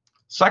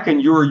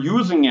 Second, you're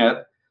using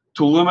it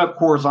to limit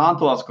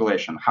horizontal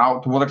escalation,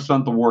 to what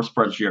extent the war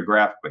spreads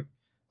geographically.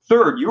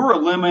 Third, you're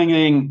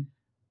limiting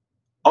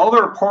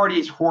other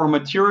parties who are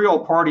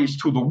material parties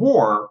to the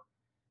war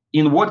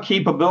in what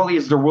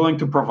capabilities they're willing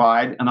to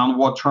provide and on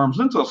what terms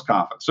into this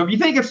conflict. So if you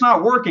think it's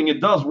not working,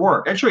 it does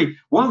work. Actually,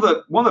 one of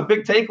the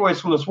big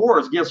takeaways from this war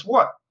is, guess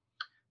what?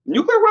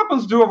 Nuclear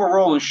weapons do have a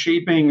role in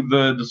shaping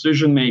the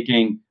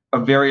decision-making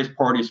of various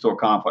parties to a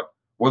conflict,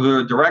 whether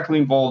they're directly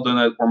involved in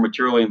it or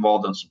materially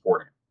involved in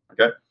supporting it,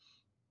 okay?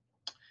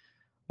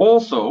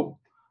 Also,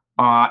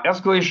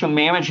 escalation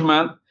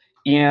management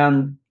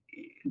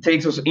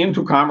takes us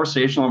into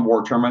conversation on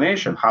war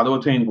termination, how to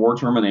attain war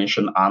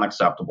termination on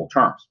acceptable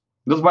terms.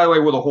 This is, by the way,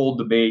 where the whole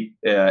debate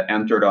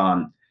entered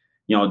on,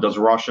 does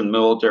Russia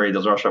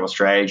have a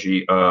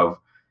strategy of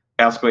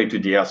escalate to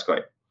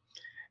de-escalate?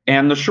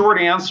 And the short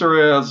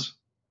answer is,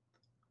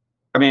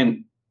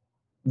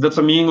 that's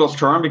a meaningless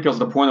term because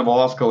the point of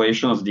all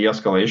escalation is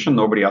de-escalation.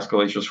 Nobody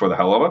escalates just for the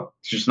hell of it.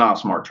 It's just not a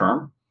smart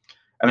term.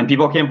 And then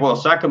people came up with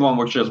a second one,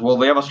 which is, well,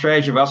 they have a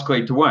strategy of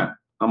escalate to win.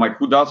 I'm like,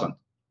 who doesn't?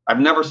 I've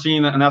never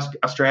seen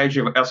a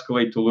strategy of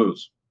escalate to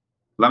lose.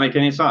 Does that make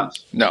any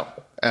sense? No.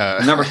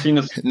 I've never seen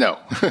this. No.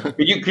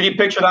 Could you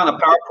picture that on a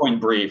PowerPoint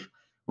brief?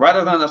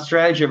 Rather than a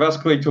strategy of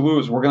escalate to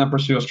lose, we're going to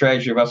pursue a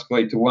strategy of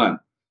escalate to win.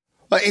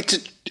 Well,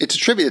 it's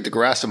attributed to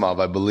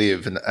Gerasimov, I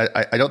believe, and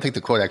I don't think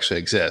the quote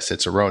actually exists.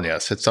 It's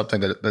erroneous. It's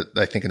something that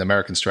I think an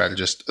American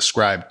strategist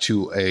ascribed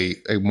to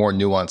a more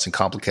nuanced and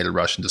complicated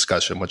Russian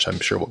discussion, which I'm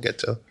sure we'll get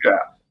to. Yeah.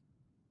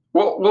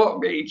 Well,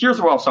 here's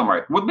a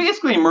well-summarized. What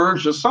basically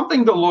emerged is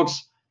something that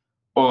looks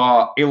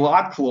a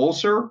lot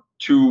closer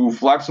to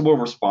flexible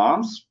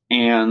response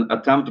and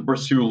attempt to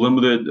pursue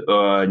limited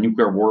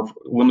nuclear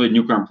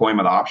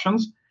employment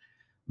options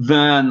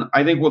than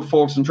I think what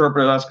folks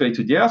interpret as escalate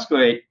to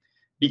de-escalate,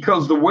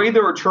 because the way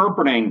they're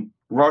interpreting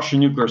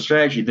Russian nuclear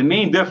strategy, the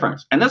main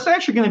difference, and that's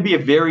actually going to be a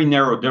very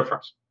narrow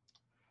difference,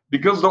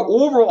 because the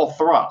overall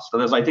thrust,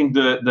 that is, I think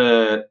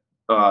the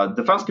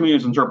defense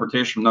community's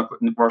interpretation of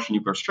Russian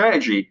nuclear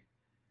strategy,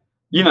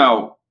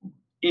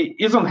 it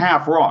isn't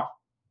half wrong,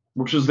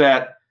 which is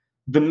that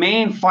the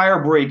main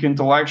firebreak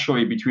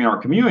intellectually between our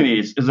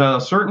communities is at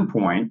a certain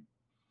point,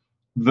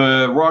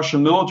 the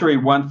Russian military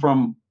went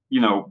from,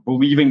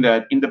 believing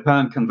that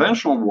independent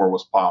conventional war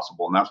was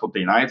possible, and that's what the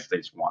United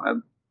States wanted,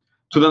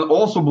 to then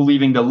also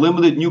believing that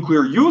limited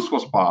nuclear use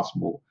was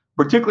possible,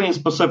 particularly in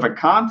specific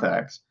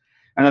contexts,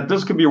 and that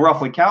this could be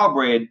roughly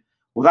calibrated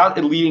without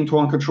it leading to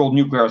uncontrolled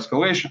nuclear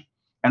escalation.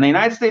 And the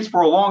United States, for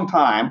a long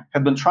time,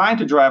 had been trying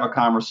to drive a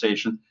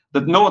conversation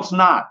that, no, it's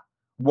not.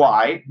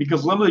 Why?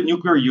 Because limited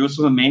nuclear use,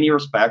 in many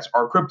respects,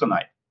 are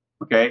kryptonite.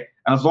 Okay?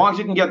 And as long as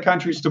you can get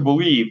countries to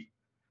believe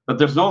that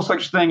there's no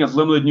such thing as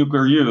limited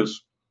nuclear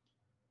use,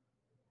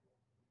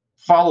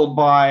 followed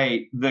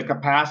by the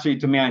capacity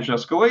to manage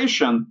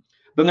escalation,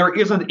 then there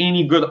isn't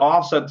any good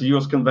offset to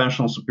U.S.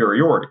 conventional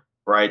superiority,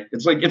 right?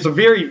 It's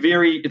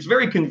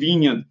very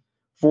convenient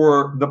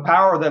for the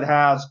power that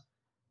has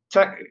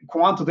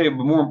quantitative,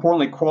 but more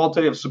importantly,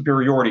 qualitative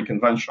superiority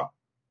conventional.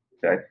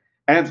 Okay,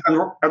 and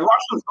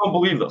Russians don't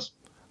believe this.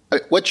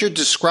 What you're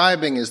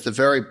describing is the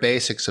very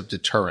basics of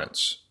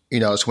deterrence.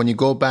 So when you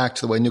go back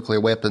to the way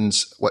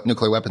what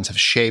nuclear weapons have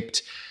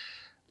shaped,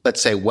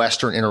 let's say,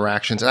 Western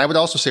interactions, and I would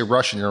also say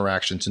Russian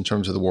interactions in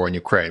terms of the war in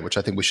Ukraine, which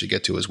I think we should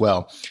get to as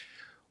well.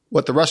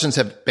 What the Russians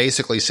have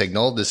basically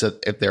signaled is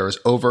that if there is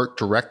overt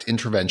direct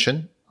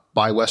intervention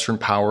by Western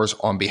powers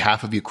on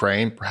behalf of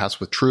Ukraine,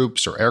 perhaps with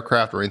troops or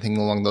aircraft or anything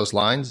along those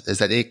lines, is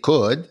that it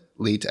could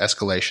lead to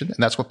escalation. And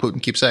that's what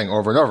Putin keeps saying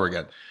over and over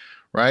again,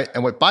 right?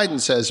 And what Biden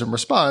says in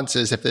response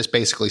is if this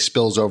basically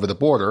spills over the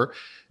border,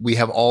 we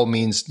have all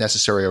means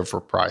necessary of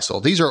reprisal.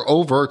 These are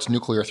overt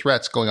nuclear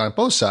threats going on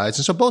both sides.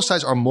 And so both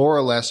sides are more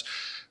or less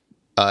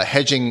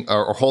hedging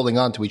or holding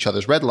on to each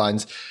other's red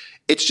lines.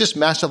 It's just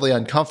massively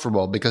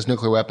uncomfortable because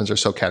nuclear weapons are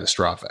so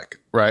catastrophic,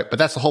 right? But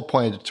that's the whole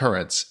point of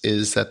deterrence,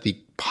 is that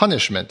the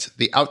punishment,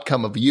 the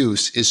outcome of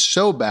use is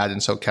so bad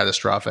and so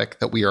catastrophic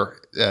that we are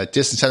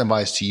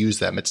disincentivized to use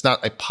them. It's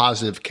not a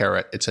positive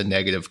carrot. It's a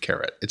negative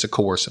carrot. It's a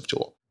coercive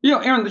tool.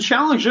 Aaron, the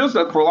challenge is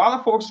that for a lot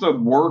of folks that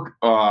work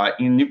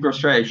in nuclear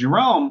strategy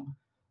realm,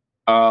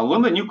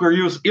 limited nuclear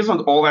use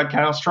isn't all that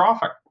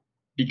catastrophic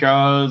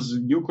because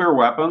nuclear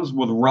weapons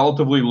with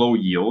relatively low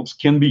yields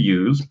can be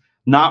used,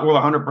 not with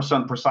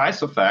 100%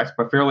 precise effects,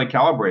 but fairly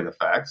calibrated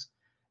effects.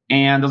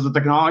 And as the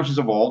technology's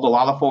evolved, a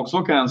lot of folks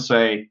look at it and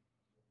say,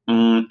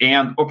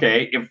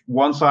 if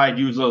one side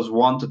uses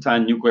 1 to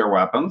 10 nuclear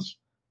weapons,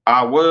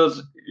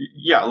 let's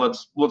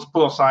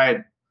put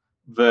aside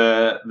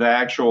the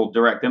actual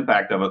direct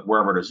impact of it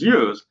wherever it is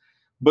used.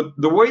 But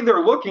the way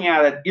they're looking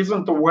at it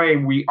isn't the way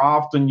we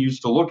often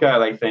used to look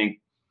at it, I think,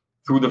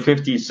 through the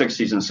 50s,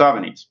 60s, and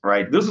 70s,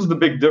 right? This is the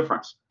big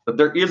difference, that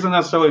there isn't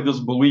necessarily this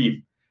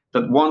belief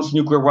that once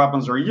nuclear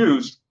weapons are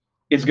used,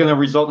 it's going to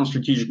result in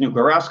strategic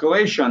nuclear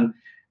escalation,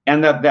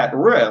 and that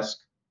risk,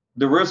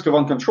 the risk of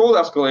uncontrolled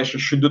escalation,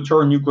 should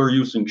deter nuclear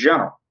use in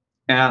general.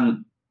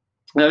 And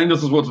I think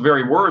this is what's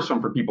very worrisome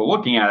for people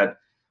looking at it.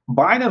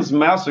 Biden's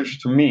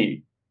message to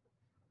me,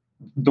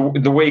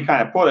 the way he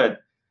kind of put it,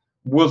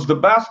 was the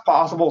best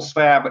possible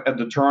stab at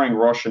deterring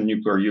Russian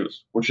nuclear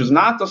use, which is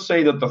not to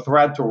say that the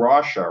threat to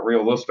Russia,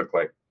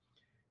 realistically,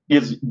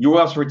 is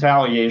U.S.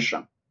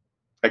 retaliation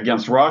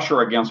against Russia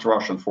or against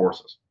Russian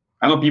forces.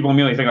 I know people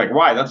immediately think, like,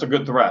 why? That's a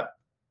good threat.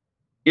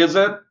 Is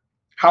it?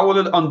 How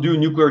would it undo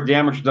nuclear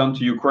damage done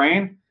to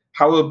Ukraine?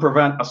 How would it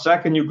prevent a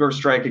second nuclear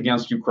strike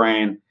against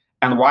Ukraine?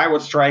 And why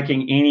would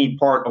striking any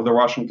part of the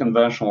Russian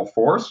conventional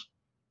force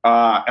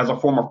as a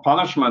form of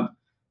punishment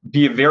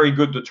be a very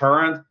good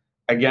deterrent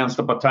against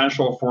the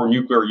potential for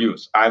nuclear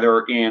use,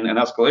 either in an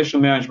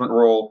escalation management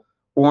role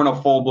or in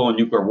a full-blown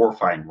nuclear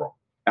warfighting role?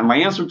 And my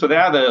answer to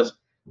that is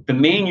the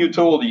main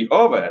utility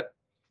of it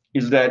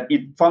is that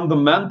it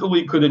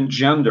fundamentally could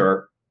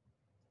engender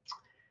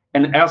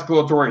an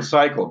escalatory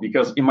cycle,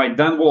 because it might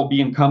then well be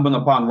incumbent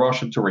upon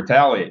Russia to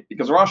retaliate,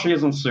 because Russia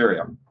isn't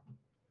Syria.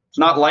 It's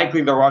not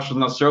likely that Russia is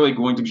necessarily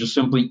going to just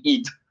simply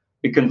eat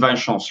a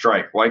conventional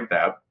strike like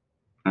that,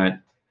 right?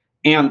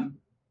 And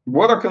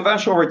whether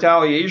conventional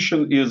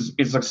retaliation is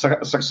a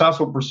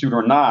successful pursuit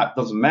or not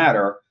doesn't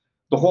matter.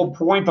 The whole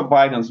point of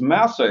Biden's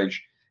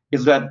message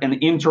is that an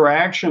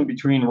interaction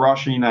between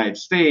Russia and the United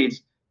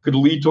States could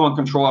lead to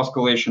uncontrolled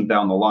escalation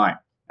down the line,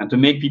 and to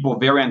make people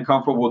very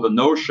uncomfortable with the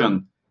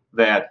notion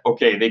that,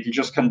 okay, they could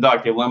just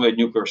conduct a limited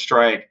nuclear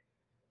strike,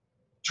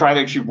 try to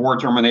achieve war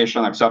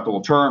termination on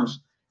acceptable terms,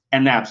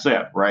 and that's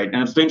it, right?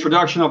 And it's the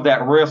introduction of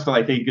that risk that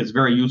I think is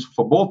very useful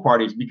for both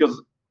parties,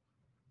 because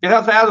it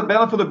has the added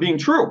benefit of being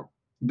true.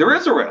 There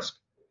is a risk.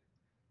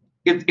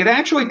 It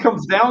actually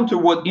comes down to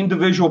what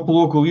individual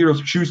political leaders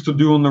choose to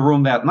do in the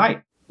room that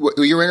night. Well,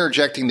 you're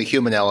interjecting the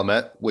human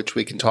element, which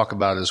we can talk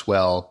about as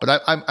well.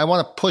 But I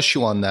want to push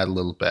you on that a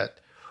little bit.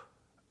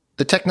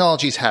 The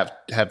technologies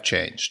have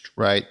changed,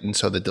 right? And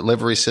so the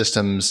delivery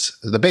systems,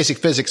 the basic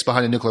physics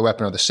behind a nuclear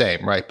weapon are the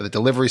same, right? But the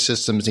delivery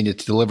systems needed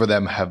to deliver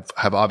them have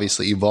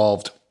obviously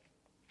evolved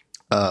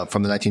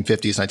from the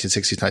 1950s,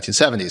 1960s,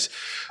 1970s.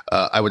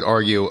 I would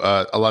argue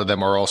a lot of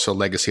them are also a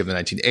legacy of the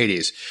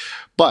 1980s.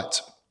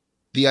 But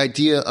the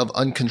idea of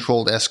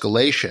uncontrolled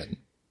escalation,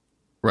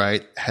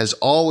 right, has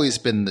always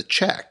been the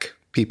check,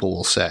 people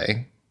will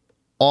say,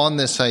 on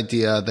this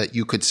idea that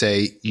you could,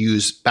 say,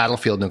 use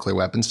battlefield nuclear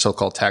weapons,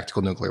 so-called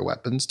tactical nuclear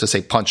weapons, to,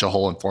 say, punch a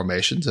hole in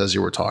formations, as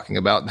you were talking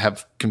about, and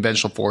have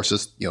conventional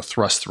forces,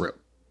 thrust through.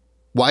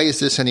 Why is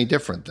this any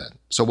different then?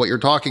 So what you're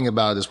talking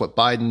about is what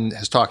Biden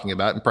is talking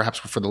about, and perhaps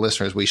for the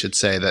listeners, we should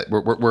say that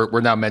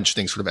we're now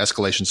mentioning sort of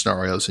escalation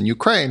scenarios in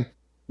Ukraine.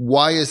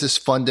 Why is this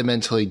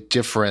fundamentally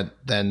different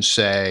than,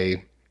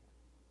 say,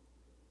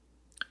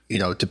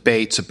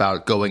 debates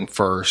about going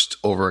first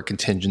over a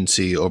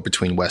contingency or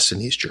between West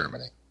and East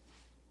Germany?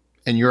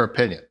 In your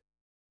opinion?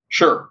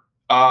 Sure.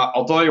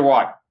 I'll tell you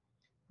why.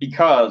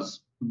 Because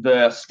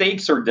the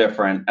stakes are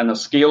different and the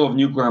scale of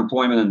nuclear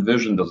employment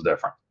envisioned is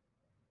different.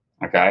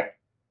 Okay?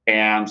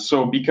 And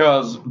so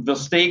because the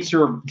stakes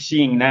you're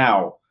seeing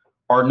now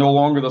are no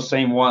longer the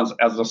same ones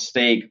as the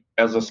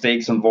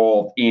stakes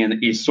involved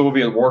in a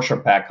Soviet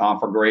Warsaw Pact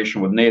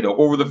configuration with NATO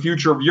over the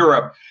future of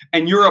Europe,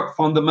 and Europe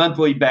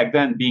fundamentally back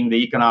then being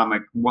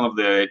one of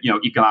the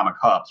economic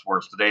hubs,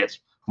 whereas today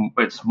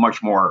it's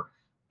much more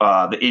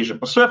the Asia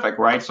Pacific,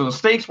 right? So the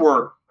stakes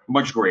were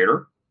much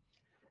greater.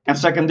 And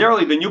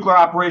secondarily, the nuclear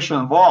operation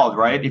involved,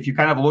 right? If you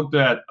kind of looked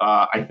at,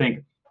 I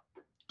think,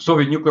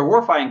 Soviet nuclear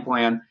warfighting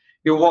plan,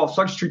 it involved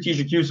such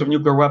strategic use of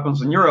nuclear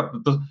weapons in Europe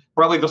that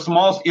probably the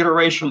smallest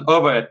iteration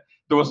of it,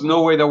 there was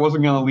no way that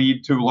wasn't going to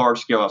lead to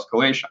large-scale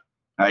escalation,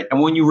 right?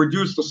 And when you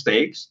reduce the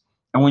stakes,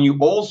 and when you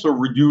also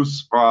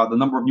reduce the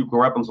number of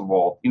nuclear weapons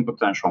involved in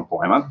potential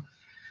employment,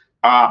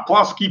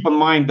 plus keep in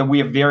mind that we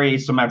have very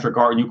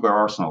asymmetric nuclear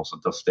arsenals at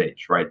this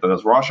stage, right? That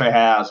as Russia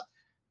has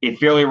a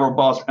fairly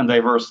robust and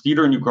diverse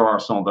theater nuclear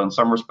arsenal that in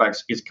some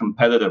respects is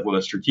competitive with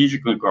a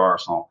strategic nuclear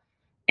arsenal,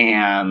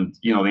 and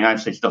the United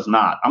States does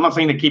not. I'm not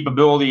saying the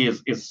capability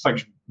is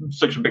such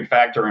a big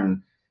factor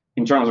in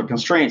in terms of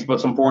constraints, but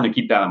it's important to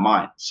keep that in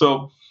mind.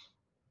 So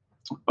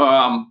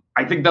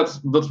I think that's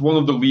one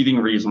of the leading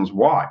reasons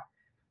why.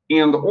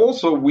 And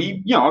also,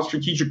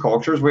 strategic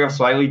cultures, we have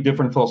slightly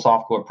different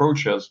philosophical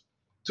approaches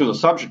to the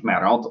subject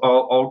matter.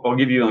 I'll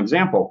give you an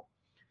example.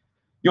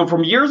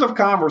 From years of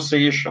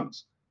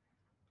conversations,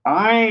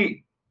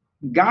 I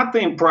got the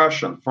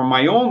impression from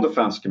my own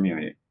defense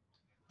community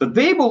that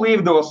they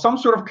believed there was some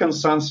sort of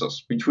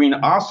consensus between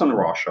us and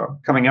Russia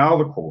coming out of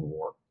the Cold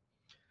War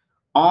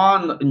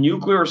on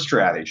nuclear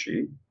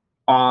strategy,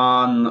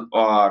 on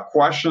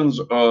questions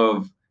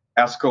of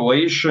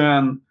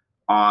escalation,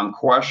 on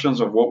questions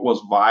of what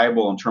was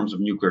viable in terms of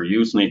nuclear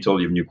use and the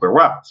utility of nuclear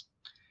weapons.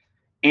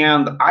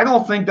 And I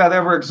don't think that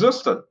ever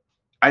existed.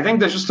 I think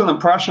that's just an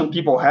impression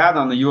people had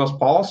on the U.S.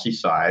 policy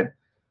side.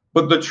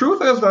 But the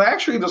truth is that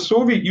actually the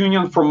Soviet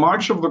Union, for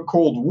much of the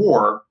Cold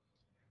War,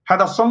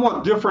 had a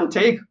somewhat different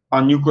take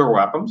on nuclear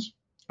weapons.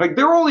 Like,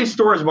 there were all these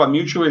stories about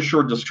mutually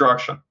assured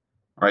destruction,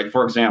 right,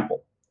 for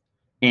example.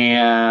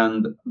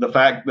 And the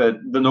fact that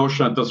the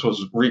notion that this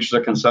was reached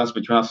a consensus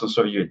between us and the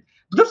Soviet Union.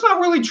 But that's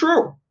not really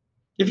true.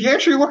 If you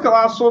actually look at a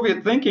lot of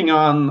Soviet thinking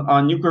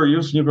on nuclear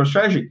use, nuclear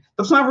strategy,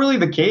 that's not really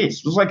the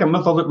case. It's like a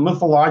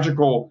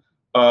mythological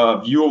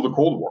view of the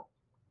Cold War.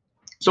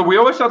 So we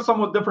always had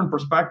somewhat different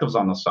perspectives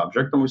on the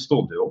subject, and we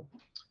still do.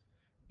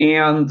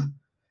 And,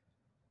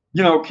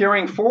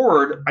 carrying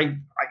forward,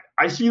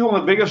 I see one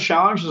of the biggest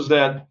challenges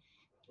that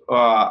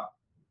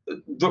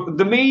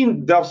the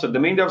main deficit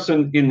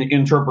in the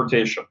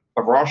interpretation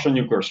of Russian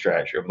nuclear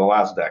strategy over the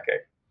last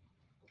decade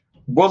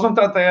wasn't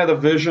that they had a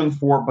vision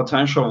for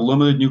potential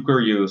limited nuclear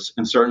use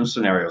in certain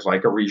scenarios,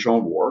 like a regional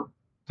war,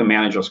 to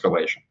manage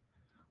escalation,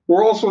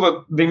 or also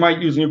that they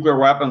might use nuclear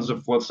weapons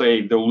if, let's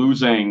say, they're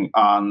losing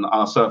on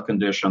a set of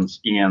conditions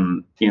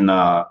in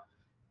a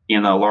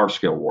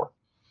large-scale war.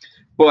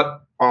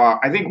 But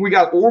I think we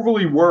got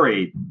overly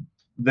worried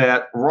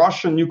that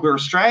Russian nuclear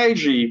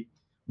strategy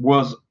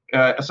was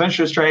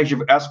essentially a strategy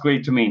of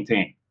escalate to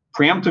maintain,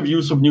 preemptive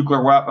use of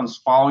nuclear weapons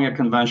following a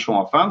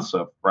conventional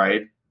offensive,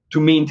 right, to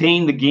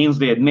maintain the gains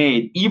they had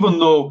made, even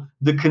though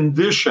the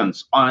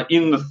conditions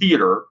in the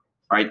theater,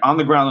 right, on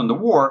the ground in the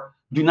war,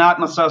 do not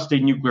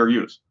necessitate nuclear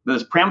use. That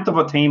is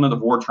preemptive attainment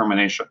of war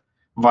termination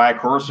via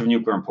coercive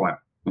nuclear employment.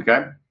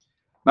 Okay?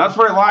 That's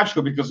very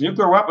logical because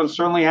nuclear weapons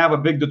certainly have a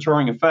big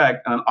deterring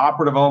effect, and an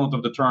operative element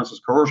of deterrence is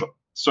coercion.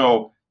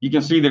 So you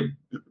can see that,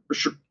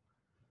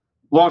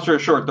 long story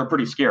short, they're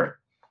pretty scary.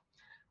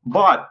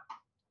 But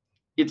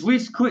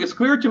it's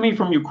clear to me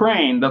from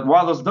Ukraine that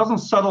while this doesn't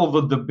settle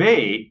the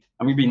debate,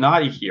 I'm going to be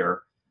naughty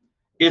here,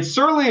 it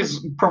certainly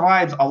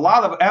provides a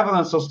lot of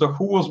evidence as to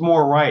who was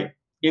more right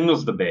in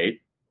this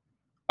debate.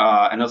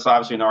 And that's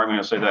obviously an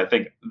argument to say that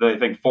I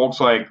think folks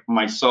like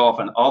myself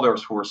and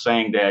others who are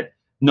saying that,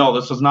 no,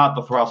 this is not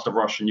the thrust of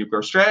Russian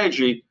nuclear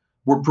strategy,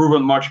 were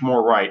proven much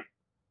more right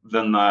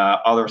than the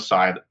other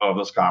side of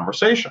this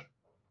conversation.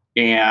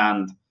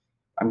 And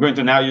I'm going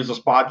to now use this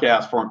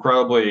podcast for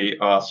incredibly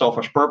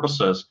selfish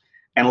purposes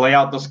and lay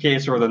out this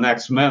case over the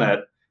next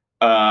minute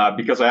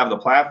because I have the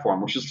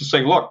platform, which is to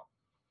say, look,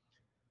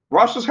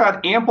 Russia's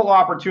had ample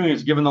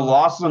opportunities, given the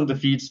losses and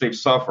defeats they've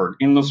suffered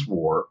in this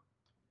war,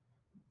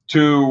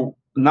 to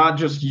not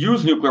just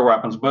use nuclear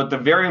weapons, but at the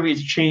very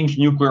least change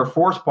nuclear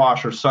force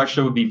posture such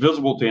that it would be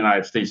visible to the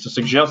United States to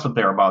suggest that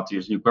they're about to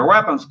use nuclear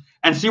weapons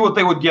and see what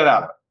they would get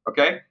out of it,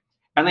 okay?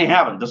 And they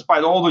haven't.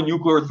 Despite all the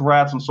nuclear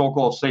threats and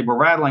so-called saber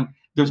rattling,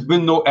 there's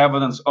been no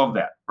evidence of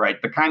that, right?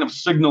 The kind of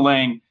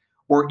signaling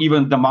or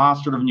even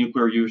demonstrative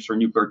nuclear use or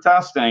nuclear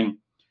testing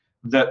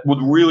that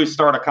would really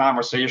start a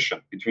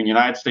conversation between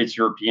United States,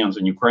 Europeans,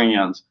 and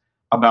Ukrainians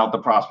about the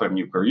prospect of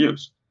nuclear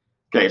use.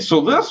 Okay,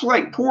 so this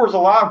pours a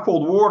lot of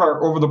cold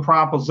water over the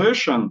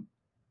proposition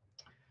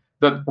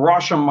that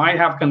Russia might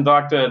have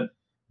conducted,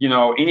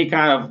 any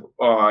kind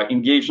of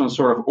engagement in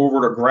sort of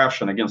overt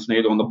aggression against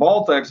NATO in the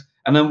Baltics,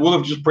 and then would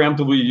have just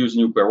preemptively used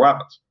nuclear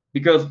weapons.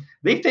 Because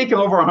they've taken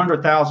over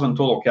 100,000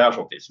 total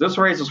casualties. This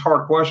raises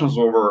hard questions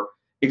over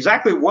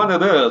exactly what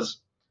it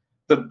is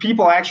that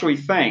people actually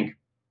think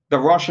the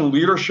Russian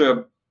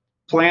leadership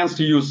plans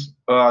to use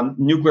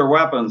nuclear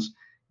weapons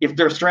if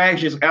their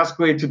strategy is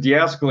escalate to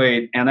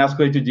de-escalate, and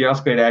escalate to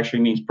de-escalate actually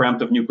means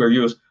preemptive nuclear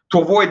use to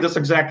avoid this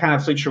exact kind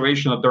of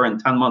situation that they're in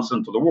 10 months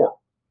into the war,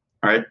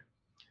 right?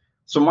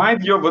 So my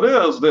view of it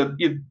is that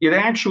it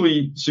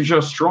actually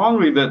suggests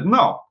strongly that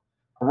no,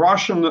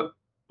 Russian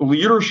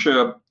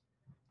leadership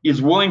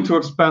is willing to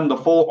expend the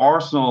full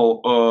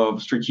arsenal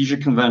of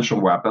strategic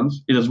conventional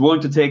weapons. It is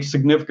willing to take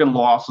significant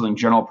losses in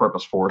general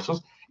purpose forces.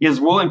 It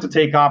is willing to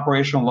take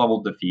operational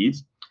level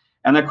defeats.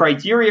 And the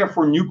criteria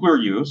for nuclear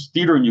use,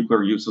 theater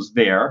nuclear use, is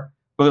there,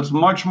 but it's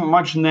much,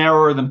 much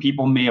narrower than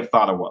people may have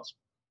thought it was.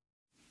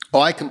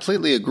 Oh, I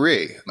completely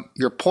agree.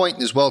 Your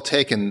point is well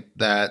taken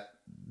that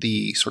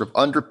the sort of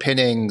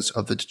underpinnings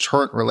of the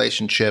deterrent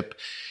relationship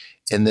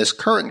in this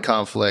current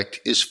conflict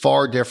is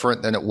far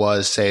different than it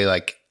was, say,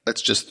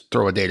 let's just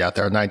throw a date out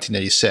there,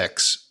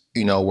 1986,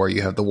 where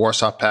you have the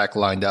Warsaw Pact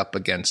lined up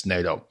against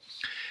NATO.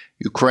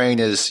 Ukraine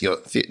is,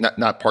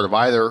 not part of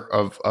either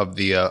of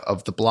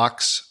the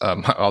blocs,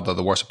 although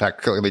the Warsaw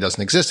Pact clearly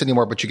doesn't exist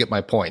anymore. But you get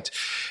my point,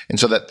 and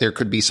so that there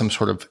could be some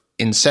sort of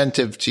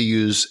incentive to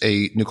use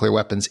nuclear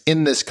weapons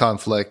in this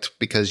conflict,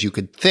 because you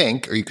could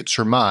think, or you could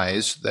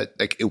surmise, that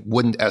it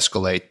wouldn't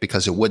escalate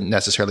because it wouldn't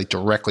necessarily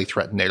directly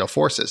threaten NATO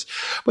forces.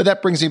 But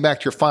that brings me back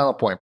to your final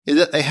point, is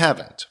that they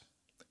haven't.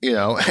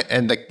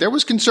 And there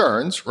was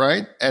concerns,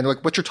 right? And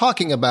what you're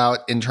talking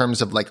about in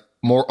terms of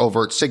more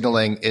overt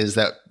signaling is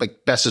that,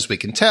 best as we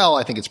can tell,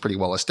 I think it's pretty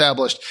well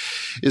established,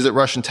 is that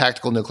Russian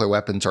tactical nuclear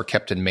weapons are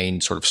kept in main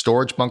sort of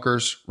storage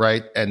bunkers,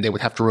 right? And they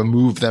would have to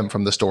remove them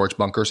from the storage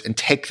bunkers and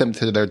take them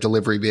to their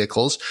delivery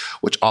vehicles,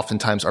 which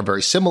oftentimes are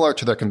very similar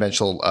to their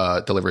conventional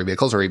delivery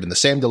vehicles, or even the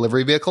same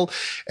delivery vehicle,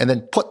 and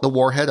then put the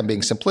warhead, I'm being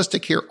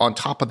simplistic here, on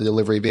top of the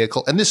delivery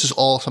vehicle. And this is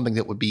all something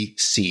that would be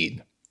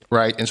seen.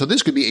 Right. And so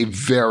this could be a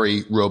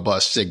very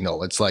robust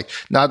signal. It's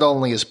not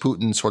only is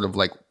Putin sort of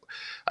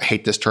I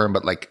hate this term,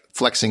 but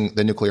flexing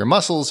the nuclear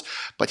muscles,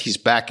 but he's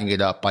backing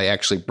it up by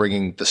actually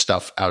bringing the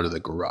stuff out of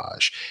the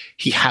garage.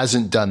 He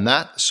hasn't done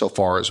that so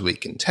far as we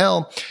can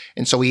tell.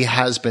 And so he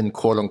has been,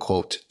 quote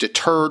unquote,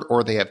 deterred,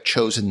 or they have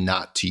chosen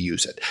not to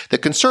use it. The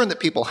concern that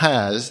people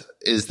has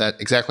is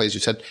that, exactly as you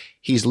said,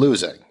 he's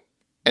losing.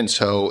 And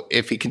so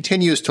if he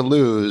continues to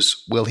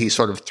lose, will he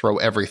sort of throw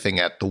everything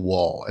at the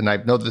wall? And I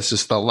know this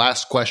is the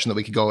last question that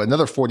we could go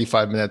another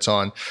 45 minutes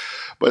on,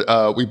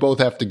 but we both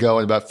have to go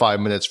in about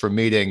 5 minutes for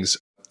meetings.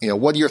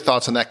 What are your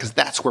thoughts on that? Because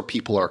that's where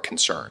people are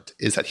concerned,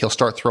 is that he'll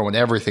start throwing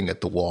everything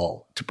at the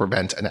wall to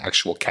prevent an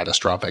actual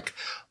catastrophic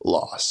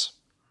loss.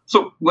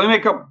 So let me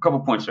make a couple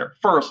points there.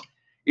 First,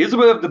 is a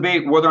bit of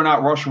debate whether or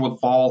not Russia would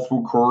follow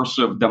through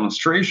coercive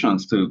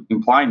demonstrations to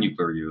imply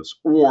nuclear use,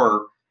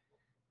 or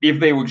if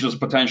they would just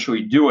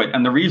potentially do it.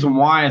 And the reason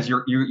why is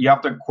you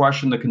have to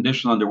question the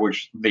condition under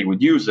which they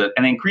would use it.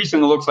 And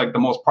increasingly looks like the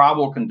most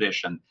probable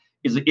condition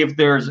is if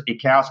there's a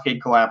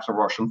cascade collapse of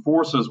Russian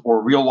forces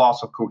or real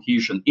loss of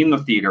cohesion in the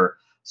theater,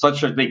 such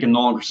that they can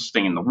no longer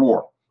sustain the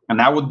war. And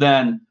that would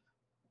then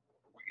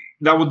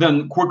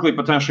quickly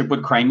potentially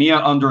put Crimea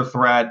under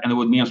threat, and it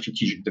would mean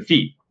strategic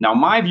defeat. Now,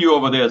 my view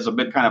of it is a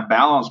bit kind of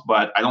balanced,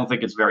 but I don't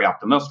think it's very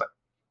optimistic,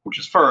 which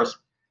is, first,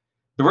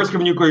 the risk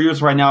of nuclear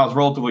use right now is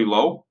relatively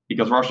low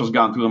because Russia's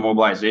gone through the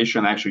mobilization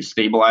and actually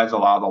stabilized a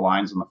lot of the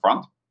lines in the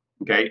front.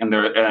 Okay, and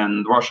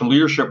the Russian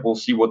leadership will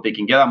see what they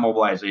can get on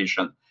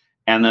mobilization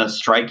and the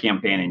strike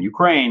campaign in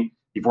Ukraine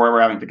before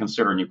ever having to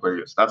consider nuclear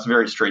use. That's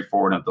very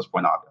straightforward and at this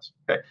point obvious.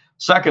 Okay.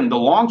 Second, the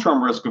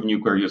long-term risk of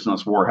nuclear use in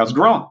this war has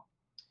grown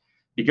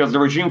because the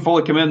regime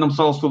fully committed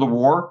themselves to the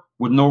war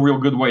with no real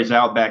good ways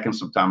out back in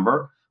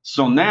September.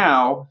 So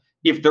now,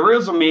 if there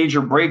is a major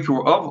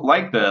breakthrough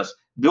like this,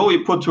 they'll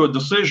be put to a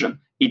decision,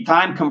 a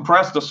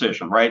time-compressed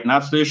decision, right? And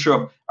that's the issue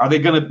of, are they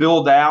going to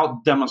build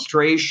out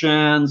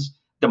demonstrations,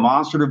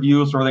 demonstrative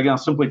use, or are they going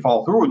to simply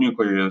follow through with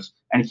nuclear use?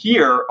 And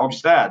here, I'll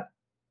just add,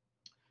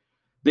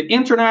 the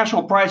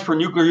international price for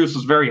nuclear use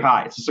is very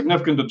high. It's a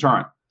significant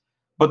deterrent.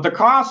 But the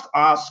cost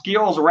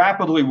scales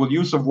rapidly with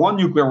use of one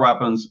nuclear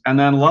weapons and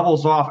then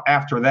levels off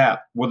after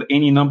that with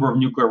any number of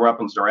nuclear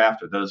weapons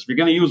thereafter. That is, if you're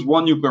going to use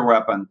one nuclear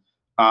weapon,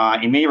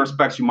 in many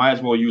respects, you might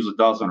as well use a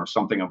dozen or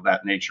something of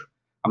that nature.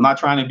 I'm not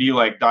trying to be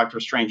like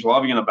Dr.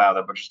 Strange-Lovian about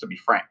it, but just to be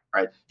frank,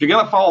 right? If you're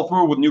going to follow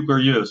through with nuclear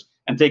use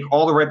and take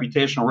all the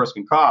reputational risk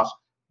and costs,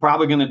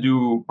 probably going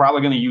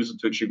to use it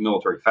to achieve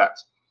military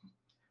effects.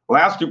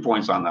 Last 2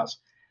 points on this.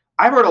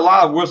 I've heard a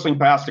lot of whistling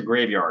past the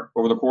graveyard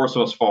over the course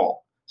of this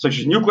fall, such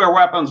as nuclear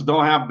weapons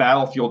don't have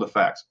battlefield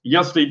effects.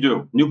 Yes, they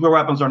do. Nuclear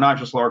weapons are not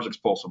just large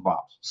explosive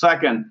bombs.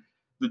 Second,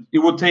 it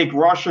would take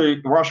Russia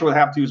would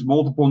have to use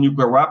multiple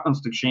nuclear weapons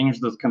to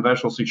change the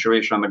conventional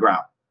situation on the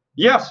ground.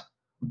 Yes,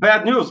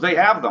 bad news, they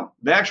have them.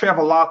 They actually have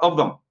a lot of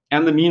them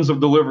and the means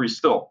of delivery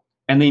still.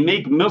 And they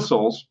make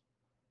missiles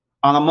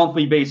on a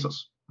monthly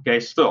basis, okay,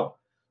 still.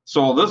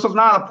 So this is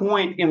not a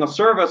point in the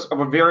service of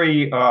a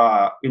very,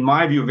 in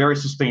my view, very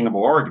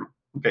sustainable argument.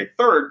 Okay,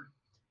 third,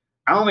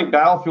 I don't think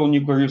battlefield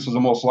nuclear use is the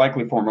most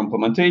likely form of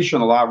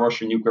implementation. A lot of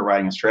Russian nuclear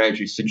writing and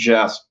strategy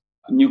suggests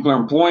nuclear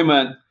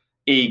employment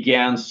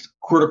against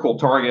critical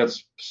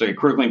targets, say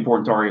critically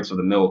important targets of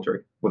the military,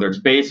 whether it's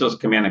bases,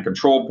 command and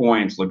control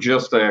points,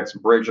 logistics,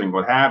 bridging,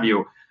 what have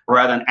you,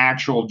 rather than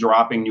actual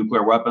dropping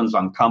nuclear weapons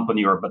on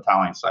company or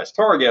battalion-sized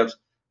targets.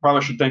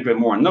 Probably should think of it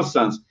more in this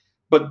sense.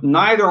 But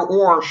neither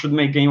or should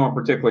make anyone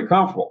particularly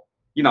comfortable.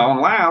 And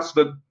last,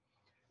 I'm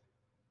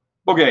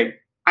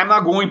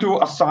not going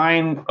to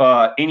assign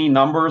any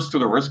numbers to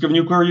the risk of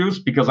nuclear use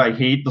because I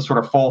hate the sort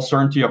of false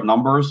certainty of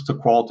numbers to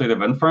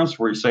qualitative inference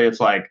where you say it's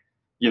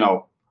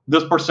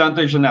this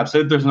percentage and that's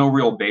it. There's no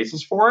real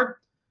basis for it.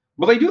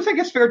 But I do think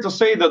it's fair to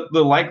say that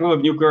the likelihood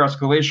of nuclear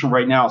escalation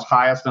right now is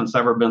highest than it's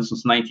ever been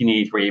since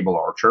 1983 Able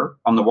Archer,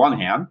 on the one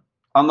hand.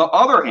 On the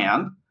other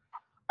hand,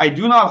 I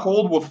do not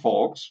hold with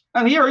folks,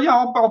 and here,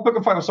 I'll pick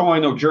a fight with someone I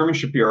know, Jeremy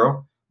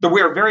Shapiro, that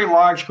we are very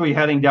logically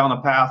heading down a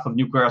path of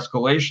nuclear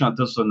escalation, that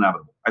this is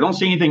inevitable. I don't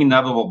see anything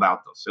inevitable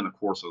about this in the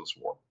course of this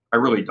war. I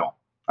really don't.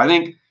 I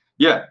think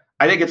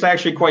it's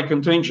actually quite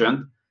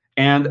contingent.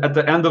 And at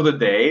the end of the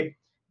day,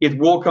 it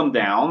will come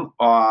down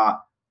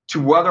to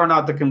whether or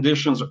not the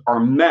conditions are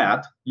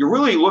met. You're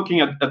really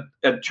looking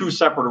at two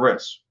separate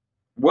risks.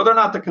 Whether or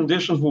not the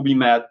conditions will be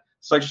met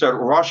such that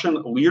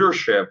Russian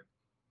leadership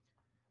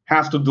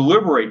has to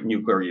deliberate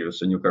nuclear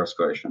use and nuclear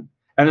escalation.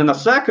 And then the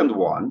second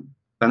one,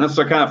 and this is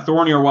a kind of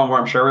thornier one where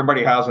I'm sure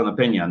everybody has an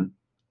opinion,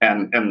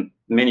 and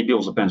many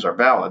people's opinions are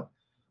valid,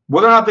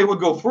 whether or not they would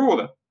go through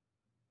with it.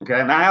 Okay,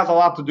 and that has a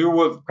lot to do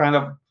with kind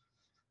of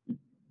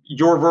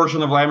your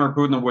version of Vladimir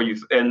Putin and what you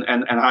and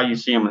how you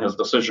see him in his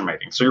decision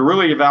making. So you're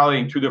really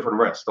evaluating two different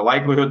risks: the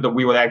likelihood that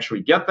we would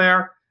actually get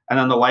there, and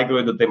then the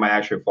likelihood that they might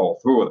actually follow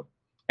through with it.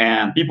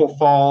 And people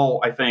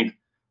fall, I think,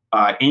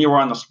 anywhere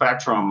on the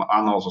spectrum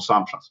on those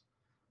assumptions.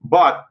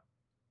 But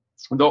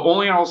the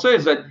only thing I'll say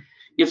is that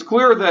it's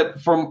clear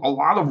that from a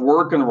lot of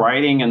work and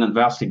writing and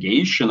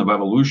investigation of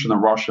evolution of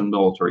Russian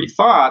military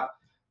thought,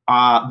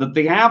 that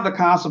they have the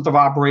concept of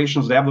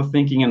operations, they have the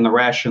thinking and the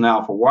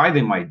rationale for why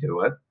they might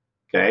do it.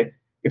 Okay,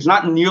 it's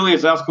not nearly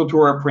as escalatory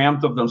or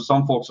preemptive than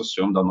some folks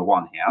assumed on the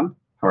one hand,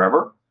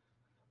 however,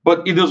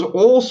 but it is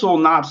also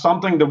not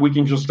something that we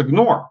can just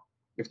ignore.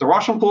 If the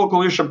Russian political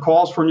leadership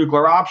calls for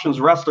nuclear options,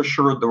 rest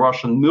assured the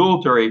Russian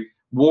military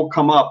will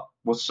come up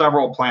with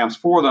several plans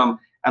for them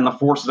and the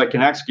forces that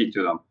can execute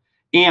to them.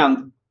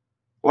 And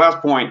last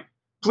point,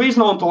 please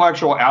no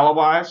intellectual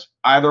alibis,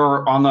 either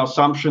on the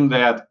assumption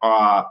that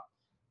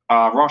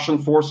Russian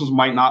forces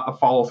might not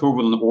follow through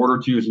with an order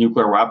to use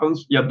nuclear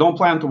weapons. Yeah, don't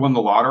plan to win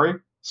the lottery.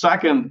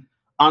 Second,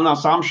 on the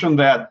assumption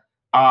that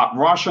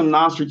Russian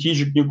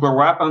non-strategic nuclear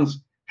weapons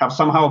have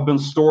somehow been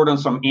stored in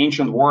some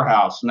ancient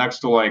warehouse next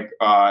to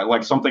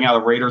like something out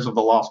of Raiders of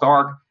the Lost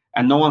Ark,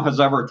 and no one has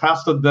ever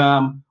tested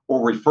them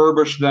or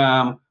refurbished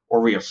them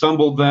or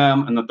reassembled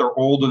them, and that they're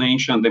old and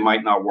ancient, they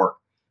might not work.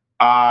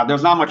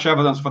 There's not much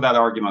evidence for that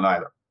argument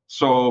either.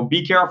 So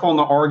be careful in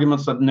the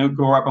arguments that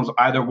nuclear weapons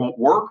either won't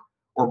work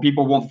or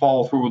people won't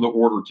follow through with the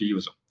order to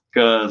use them,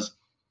 because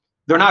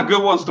they're not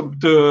good ones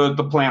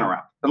to plan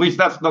around. At least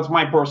that's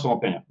my personal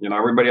opinion. You know,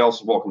 everybody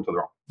else is welcome to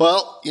their own.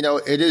 Well, you know,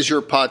 it is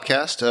your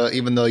podcast,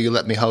 even though you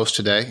let me host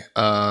today.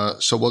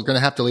 So we're going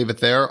to have to leave it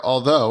there.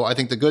 Although I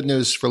think the good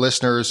news for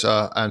listeners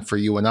and for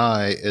you and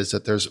I is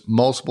that there's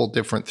multiple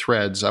different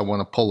threads I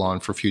want to pull on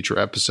for future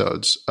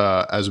episodes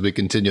as we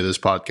continue this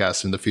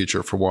podcast in the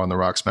future for War on the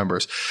Rocks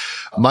members.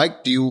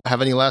 Mike, do you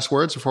have any last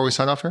words before we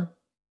sign off here?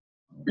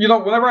 You know,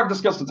 whenever I've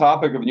discussed the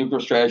topic of nuclear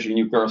strategy and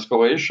nuclear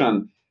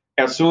escalation,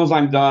 as soon as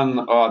I'm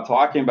done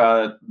talking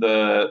about it,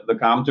 the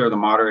commentator, the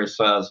moderator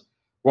says,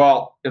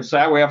 well, it's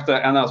sad we have to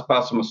end on a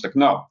pessimistic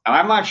note. And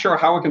I'm not sure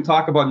how we can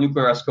talk about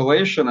nuclear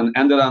escalation and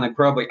end it on an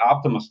incredibly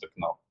optimistic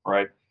note,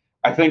 right?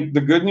 I think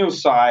the good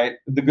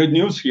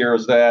news here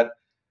is that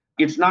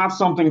it's not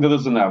something that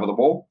is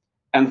inevitable,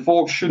 and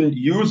folks shouldn't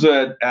use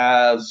it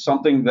as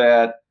something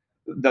that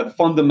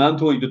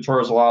fundamentally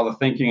deters a lot of the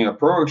thinking and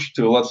approach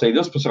to, let's say,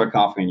 this specific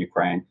conflict in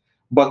Ukraine.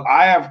 But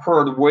I have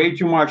heard way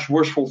too much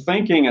wishful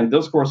thinking and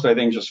discourse that I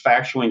think is just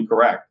factually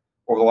incorrect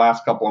over the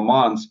last couple of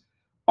months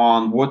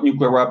on what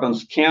nuclear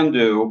weapons can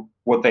do,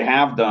 what they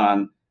have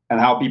done, and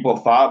how people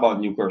have thought about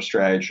nuclear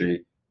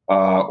strategy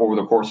over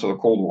the course of the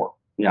Cold War.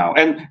 You know,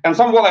 and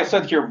some of what I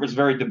said here is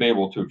very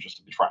debatable too, just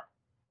to be frank.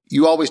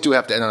 You always do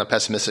have to end on a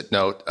pessimistic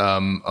note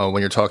when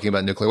you're talking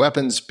about nuclear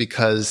weapons,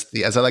 because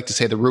as I like to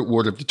say, the root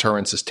word of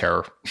deterrence is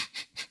terror.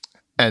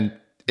 And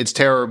it's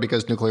terror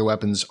because nuclear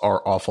weapons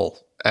are awful.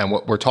 And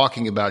what we're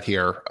talking about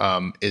here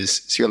is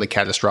seriously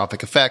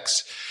catastrophic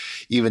effects,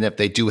 even if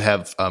they do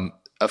have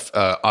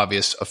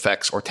obvious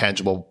effects or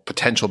tangible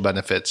potential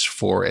benefits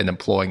for an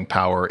employing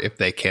power if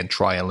they can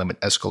try and limit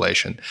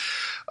escalation.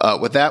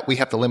 With that, we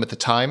have to limit the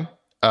time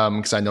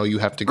because I know you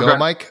have to go, okay,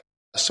 Mike.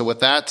 So with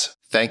that,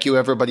 thank you,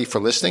 everybody,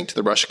 for listening to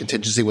the Russia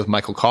Contingency with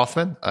Michael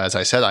Kaufman. As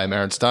I said, I'm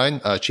Aaron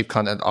Stein, Chief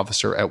Content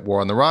Officer at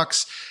War on the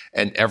Rocks.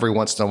 And every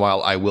once in a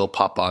while, I will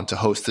pop on to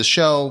host the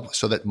show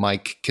so that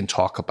Mike can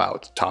talk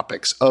about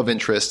topics of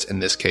interest, in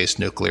this case,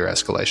 nuclear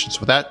escalations.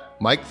 With that,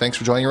 Mike, thanks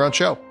for joining your own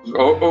show.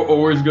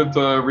 Always good to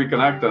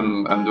reconnect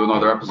and do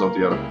another episode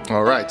together.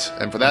 All right.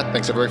 And for that,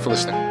 thanks, everybody, for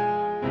listening.